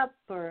bringing it up,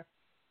 or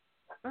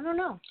I don't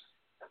know.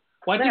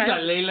 Well, I think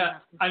that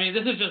Laila, I mean,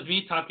 this is just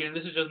me talking,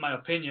 this is just my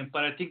opinion,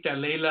 but I think that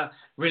Laila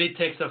really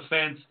takes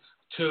offense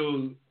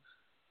to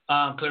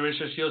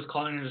Claressa Shields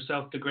calling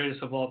herself the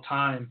greatest of all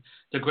time,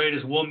 the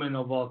greatest woman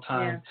of all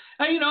time.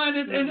 Yeah. And, you know,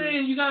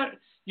 and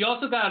you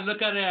also got to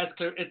look at it as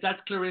that's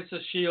Claressa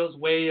Shields'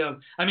 way of.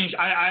 I mean,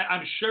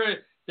 I'm sure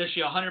that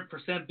she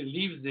 100%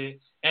 believes it,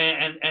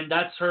 and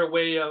that's her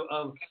way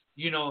of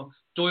you know,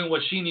 doing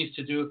what she needs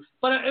to do.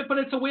 But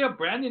it's a way of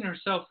branding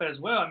herself as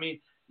well. I mean,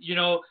 you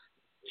know,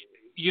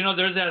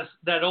 there's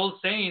that old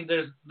saying,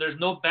 there's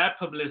no bad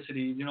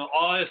publicity. You know,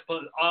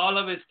 all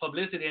of it's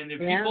publicity, and if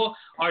people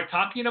are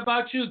talking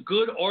about you,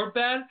 good or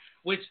bad,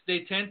 which they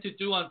tend to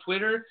do on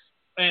Twitter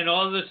and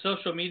all the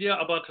social media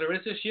about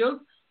Claressa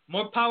Shields.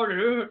 More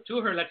power to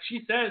her. Like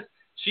she says,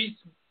 she's,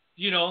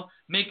 you know,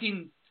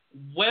 making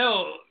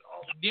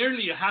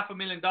nearly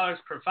 $500,000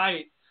 per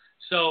fight.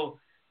 So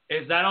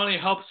if that only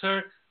helps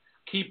her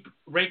keep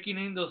raking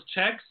in those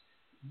checks,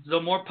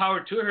 the more power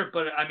to her.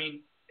 But I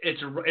mean,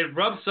 it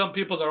rubs some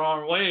people the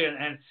wrong way,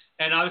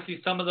 and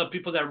obviously some of the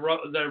people that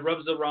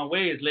rubs the wrong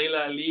way is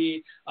Laila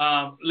Ali,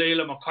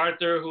 Layla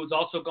MacArthur, who's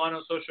also gone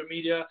on social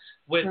media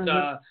with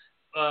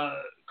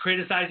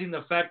criticizing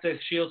the fact that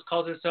Shields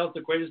calls herself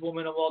the greatest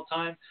woman of all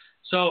time.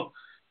 So,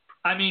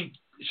 I mean,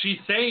 she's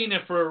saying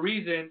it for a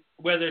reason,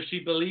 whether she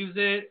believes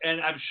it,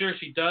 and I'm sure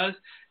she does,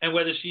 and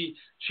whether she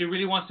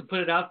really wants to put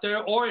it out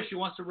there, or if she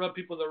wants to rub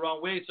people the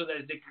wrong way so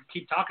that they can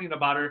keep talking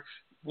about her,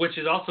 which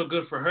is also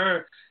good for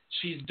her.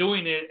 She's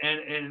doing it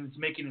and it's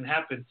making it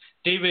happen.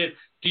 David,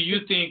 do you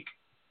think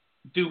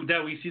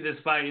that we see this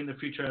fight in the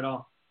future at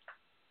all?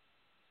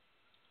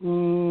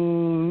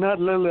 Not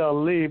Lily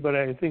Ali, but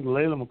I think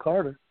Layla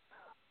McCarter.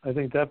 I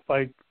think that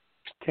fight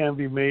can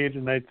be made,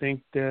 and I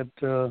think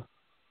that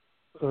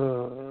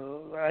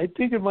I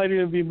think it might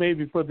even be made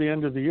before the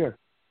end of the year.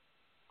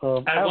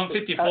 At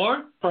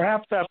 154?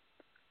 Perhaps after,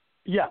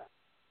 yeah.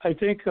 I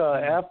think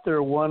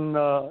after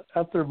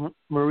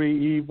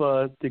Marie Eve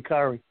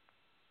Dikari,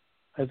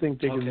 I think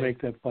they can make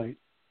that fight.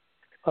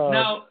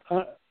 Now,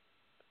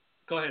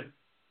 go ahead.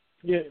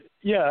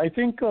 Yeah. I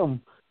think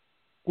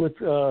with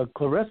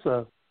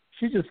Claressa,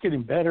 she's just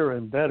getting better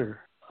and better.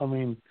 I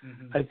mean,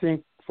 I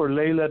think for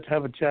Layla to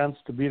have a chance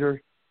to beat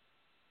her,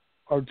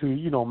 or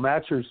to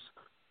match her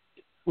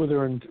with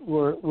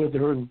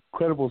her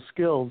incredible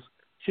skills,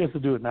 she has to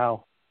do it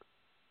now,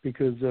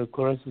 because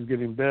Claressa is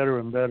getting better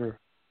and better,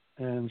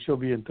 and she'll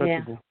be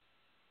untouchable. Yeah.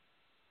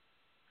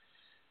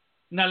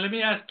 Now, let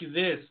me ask you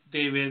this,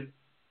 David.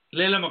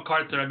 Layla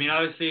McCarter, I mean,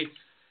 obviously,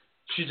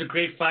 she's a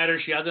great fighter.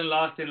 She hasn't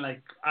lost in,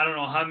 I don't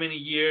know how many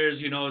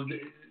years.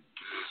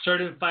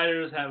 Certain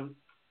fighters have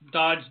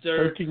dodged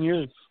her. 13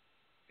 years.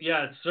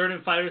 Yeah,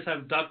 certain fighters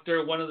have ducked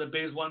her. One of the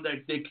biggest ones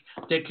that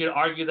they could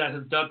argue that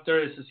has ducked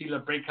her is Cecilia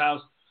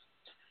Breakhouse.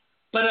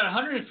 But at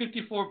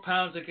 154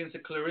 pounds against a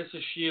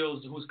Claressa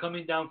Shields, who's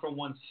coming down from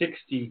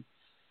 160,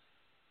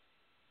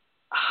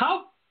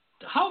 how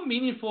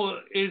meaningful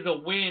is a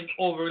win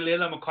over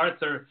Layla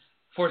McCarter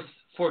for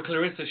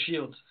Claressa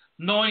Shields,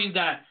 knowing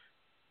that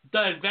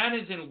the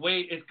advantage in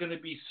weight is going to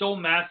be so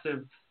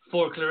massive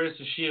for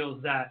Claressa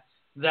Shields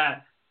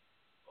that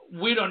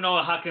we don't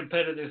know how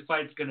competitive this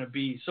fight's going to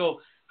be. So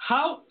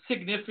how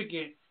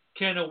significant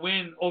can a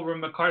win over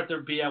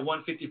McCarter be at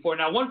 154?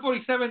 Now,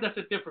 147, that's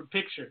a different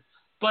picture.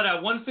 But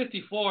at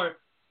 154,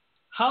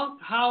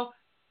 how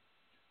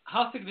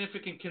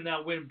significant can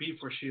that win be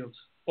for Shields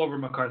over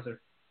McCarter?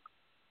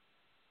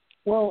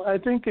 Well, I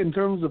think in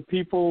terms of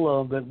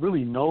people that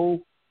really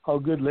know how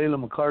good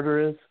Layla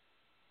McCarter is,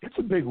 it's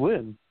a big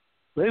win.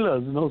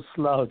 Layla is no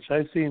slouch.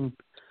 I've seen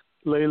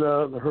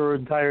Layla her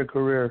entire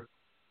career,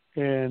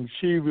 and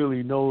she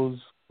really knows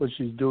what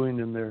she's doing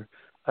in there.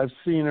 I've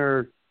seen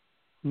her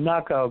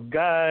knock out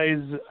guys.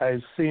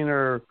 I've seen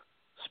her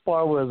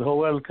spar with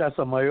Joel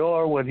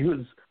Casamayor when he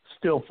was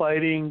still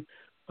fighting.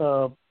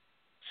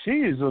 She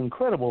is an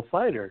incredible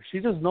fighter. She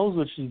just knows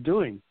what she's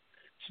doing.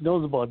 She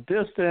knows about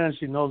distance.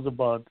 She knows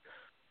about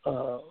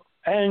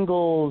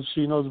angles.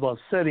 She knows about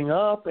setting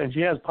up, and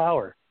she has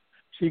power.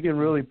 She can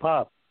really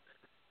pop.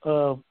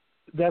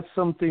 That's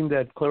something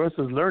that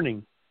Claressa is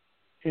learning,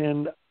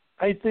 and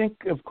I think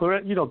if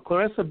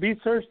Claressa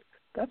beats her,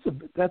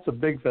 that's a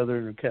big feather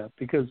in her cap,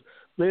 because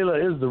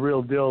Layla is the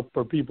real deal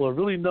for people who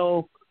really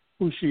know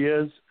who she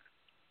is,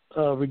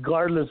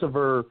 regardless of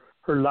her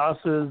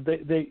losses.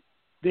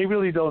 They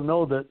really don't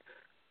know that,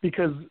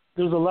 because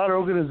there's a lot of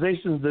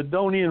organizations that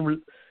don't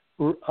even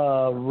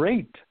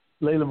rate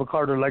Layla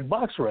McCarter, like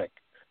BoxRec.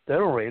 They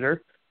don't rate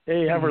her.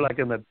 They have her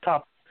in the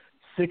top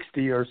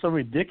 60 or some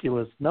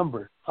ridiculous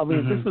number. I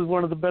mean, this is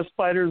one of the best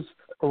fighters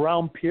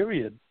around,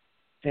 period.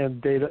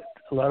 And a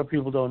lot of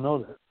people don't know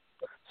that.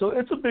 So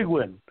it's a big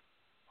win.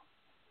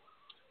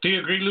 Do you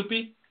agree,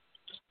 Lupi?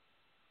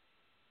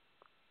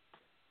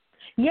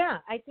 Yeah,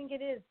 I think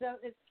it is.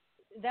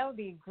 That would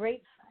be a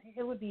great fight.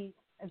 It would be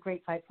a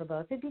great fight for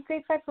both. It'd be a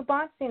great fight for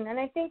boxing. And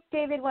I think,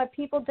 David, what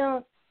people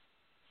don't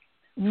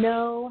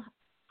know,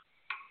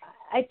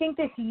 I think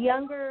the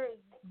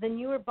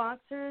newer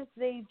boxers,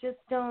 they just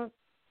don't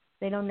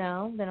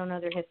know. They don't know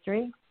their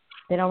history.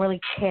 They don't really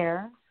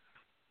care,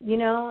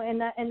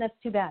 and that's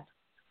too bad.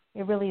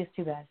 It really is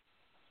too bad,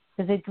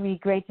 because it'd be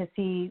great to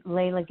see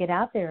Layla get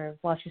out there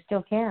while she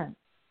still can.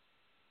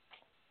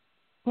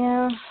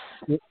 Yeah.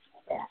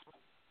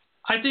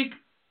 I think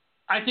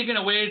in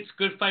a way it's a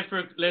good fight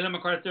for Layla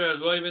McCarter as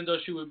well, even though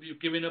she would be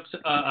giving up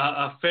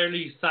a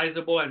fairly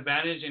sizable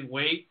advantage in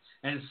weight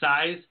and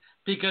size,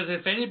 because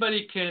if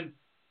anybody can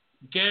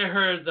get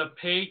her the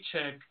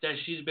paycheck that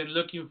she's been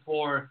looking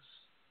for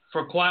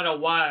quite a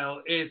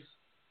while, it's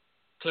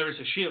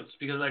Claressa Shields,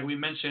 because like we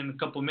mentioned a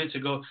couple minutes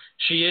ago,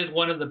 she is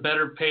one of the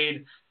better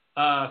paid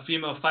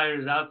female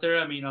fighters out there.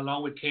 I mean,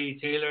 along with Katie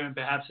Taylor and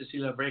perhaps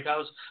Cecilia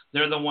Breakhouse,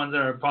 they're the ones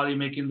that are probably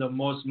making the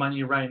most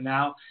money right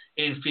now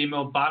in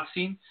female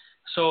boxing.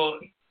 So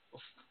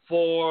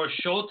for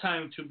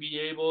Showtime to be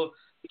able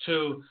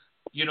to,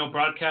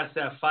 broadcast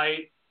that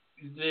fight,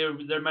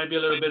 there might be a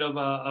little bit of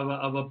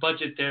a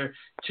budget there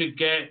to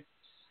get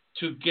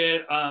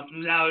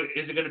now,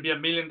 is it going to be $1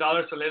 million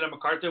for Layla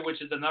McCarter,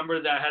 which is the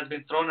number that has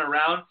been thrown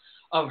around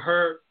of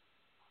her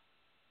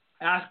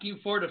asking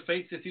for to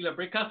face Cecilia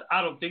Breakhouse?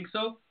 I don't think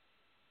so.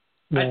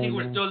 No, I think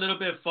we're still a little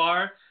bit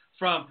far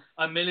from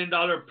 $1 million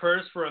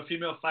purse for a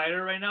female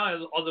fighter right now,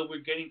 although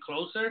we're getting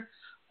closer.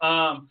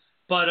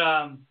 But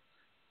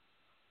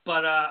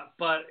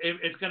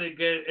it's gonna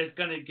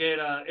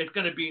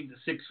be in the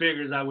six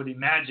figures, I would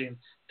imagine,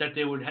 that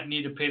they would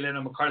need to pay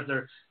Layla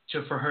McCarter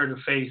for her to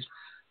face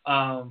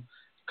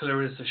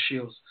Claressa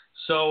Shields.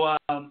 So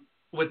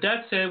with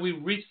that said,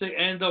 we've reached the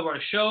end of our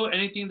show.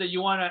 Anything that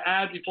you want to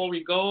add before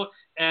we go?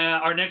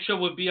 Our next show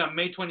will be on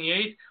May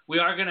 28th. We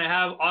are going to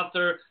have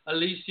author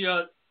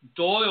Alicia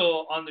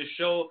Doyle on the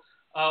show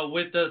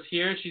with us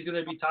here. She's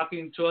going to be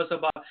talking to us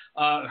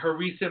about her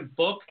recent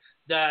book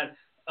that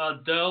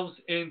delves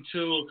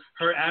into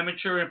her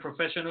amateur and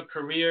professional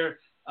career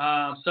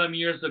some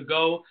years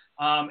ago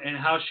and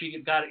how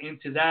she got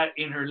into that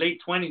in her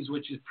late 20s,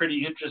 which is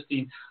pretty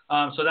interesting.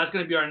 So that's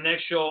going to be our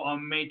next show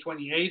on May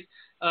 28th.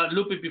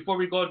 Lupe, before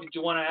we go, did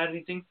you want to add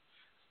anything?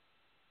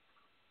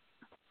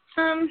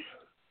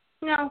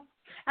 No.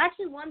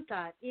 Actually, one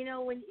thought,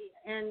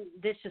 and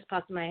this just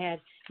popped in my head,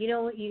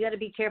 you got to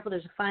be careful.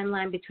 There's a fine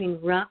line between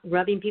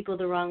rubbing people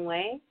the wrong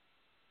way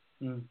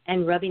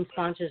and rubbing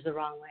sponsors the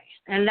wrong way.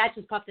 And that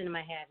just popped into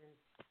my head.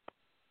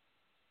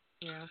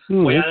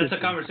 Well, yeah, that's a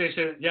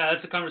conversation. Yeah,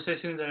 that's a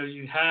conversation that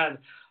you had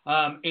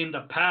in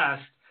the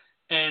past.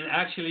 And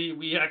actually,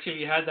 we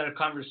had that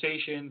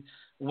conversation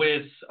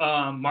with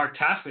Mark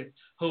Taffet,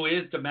 who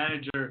is the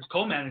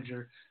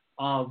co-manager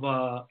of,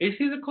 is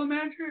he the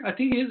co-manager? I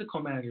think he is the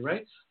co-manager,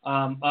 right?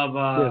 I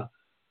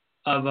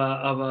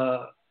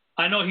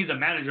know he's a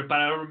manager, but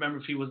I don't remember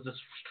if he was the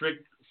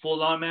strict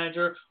full-on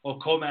manager or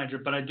co-manager,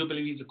 but I do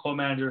believe he's a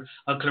co-manager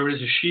of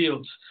Claressa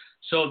Shields.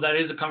 So that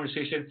is a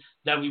conversation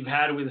that we've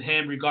had with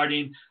him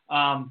regarding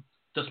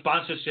the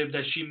sponsorship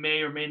that she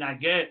may or may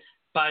not get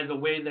by the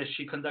way that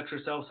she conducts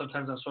herself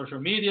sometimes on social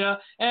media.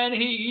 And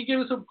he gave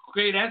us some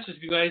great answers.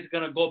 If you guys are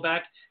going to go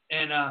back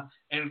and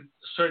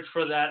search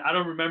for that. I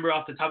don't remember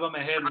off the top of my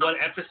head what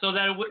episode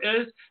that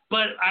is,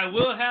 but I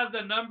will have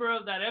the number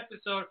of that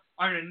episode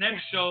on the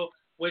next show,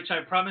 which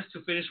I promise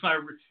to finish my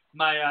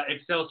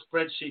Excel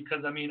spreadsheet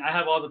because, I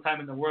have all the time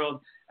in the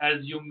world,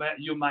 as you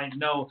might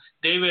know.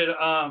 David,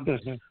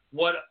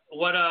 what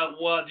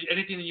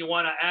anything that you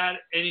want to add?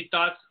 Any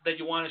thoughts that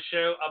you want to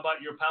share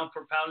about your pound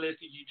for pound list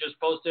that you just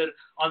posted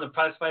on the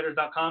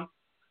PrizeFighters.com?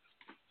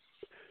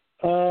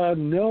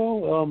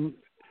 No.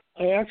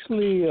 I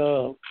actually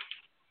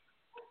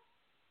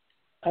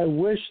I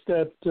wish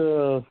that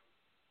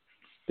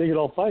they could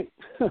all fight.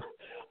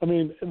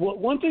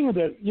 One thing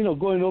that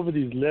going over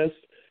these lists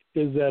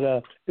is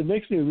that it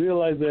makes me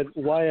realize that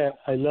why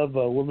I love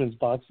women's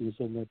boxing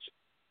so much.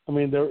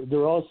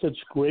 They're all such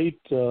great.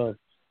 They're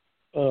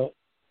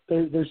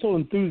so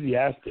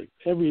enthusiastic.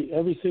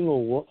 Every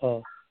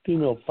single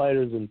female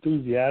fighter is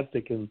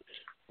enthusiastic, and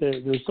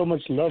there's so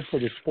much love for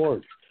the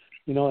sport,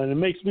 and it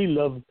makes me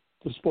love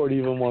the sport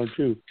even more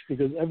too.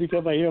 Because every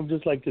time I hear them,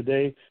 just like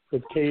today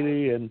with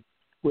Kaylee and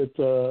with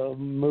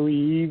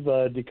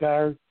Marie-Eve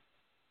Descartes,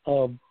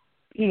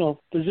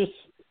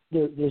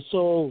 they're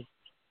so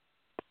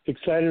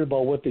excited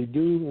about what they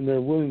do, and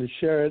they're willing to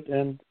share it,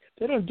 and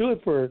they don't do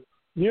it for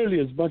nearly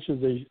as much as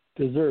they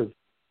deserve.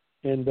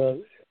 And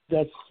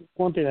that's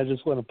one thing I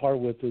just want to part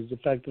with is the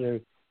fact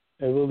that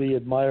I really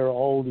admire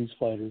all these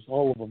fighters,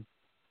 all of them.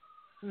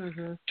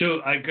 Mm-hmm.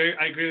 Dude, I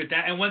agree with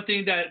that. And one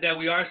thing that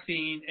we are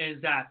seeing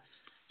is that,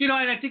 and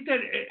I think that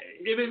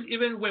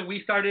even when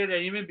we started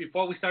and even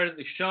before we started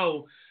the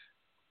show,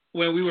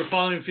 when we were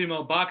following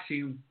female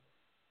boxing,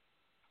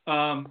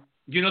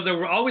 they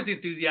were always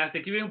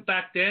enthusiastic, even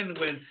back then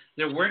when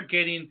they weren't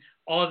getting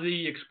all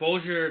the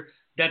exposure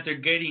that they're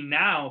getting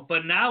now.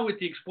 But now with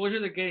the exposure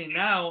they're getting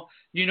now,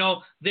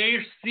 they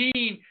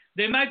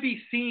might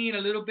be seeing a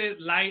little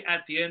bit light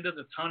at the end of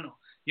the tunnel.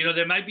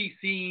 They might be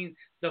seeing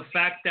the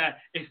fact that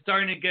it's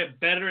starting to get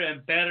better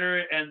and better,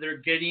 and they're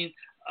getting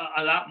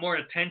a lot more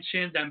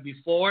attention than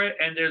before,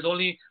 and there's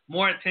only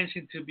more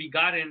attention to be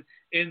gotten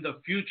in the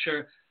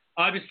future.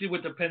 Obviously,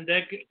 with the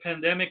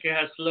pandemic, it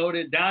has slowed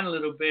it down a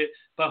little bit,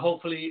 but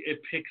hopefully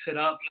it picks it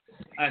up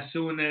as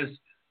soon as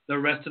the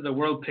rest of the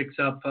world picks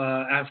up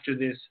after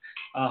this,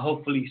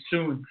 hopefully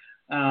soon.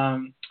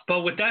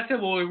 But with that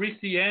said, we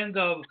reached the end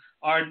of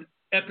our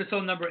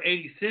episode number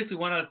 86. We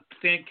want to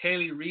thank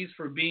Kaylee Reeves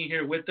for being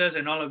here with us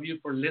and all of you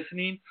for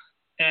listening.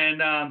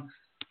 And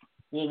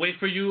we'll wait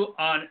for you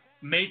on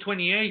May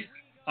 28th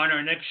on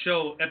our next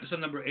show, episode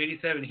number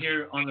 87,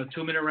 here on the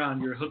 2-Minute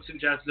Round, your hooks and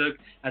jabs look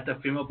at the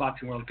female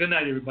boxing world. Good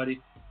night,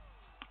 everybody.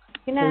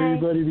 Good night.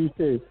 Everybody be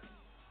safe.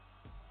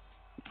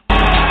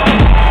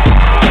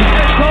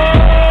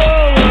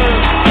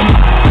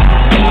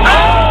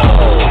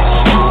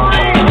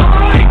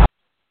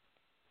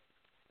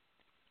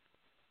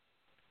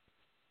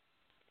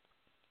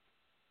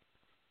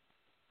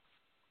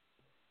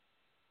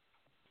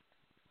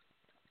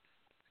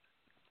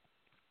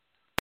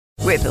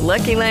 With the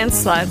Lucky Land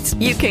Slots,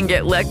 you can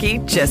get lucky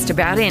just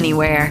about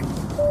anywhere.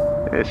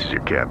 This is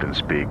your captain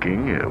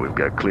speaking. We've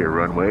got clear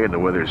runway and the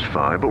weather's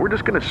fine, but we're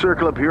just going to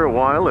circle up here a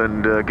while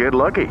and get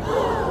lucky.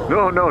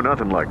 No,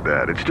 nothing like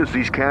that. It's just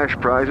these cash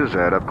prizes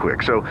add up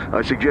quick. So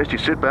I suggest you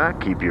sit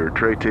back, keep your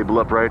tray table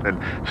upright, and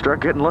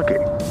start getting lucky.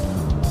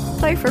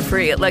 Play for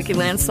free at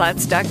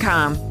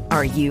LuckyLandSlots.com.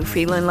 Are you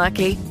feeling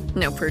lucky?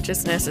 No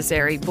purchase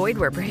necessary. Void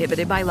where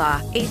prohibited by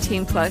law.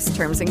 18+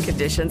 terms and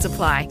conditions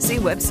apply. See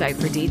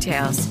website for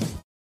details.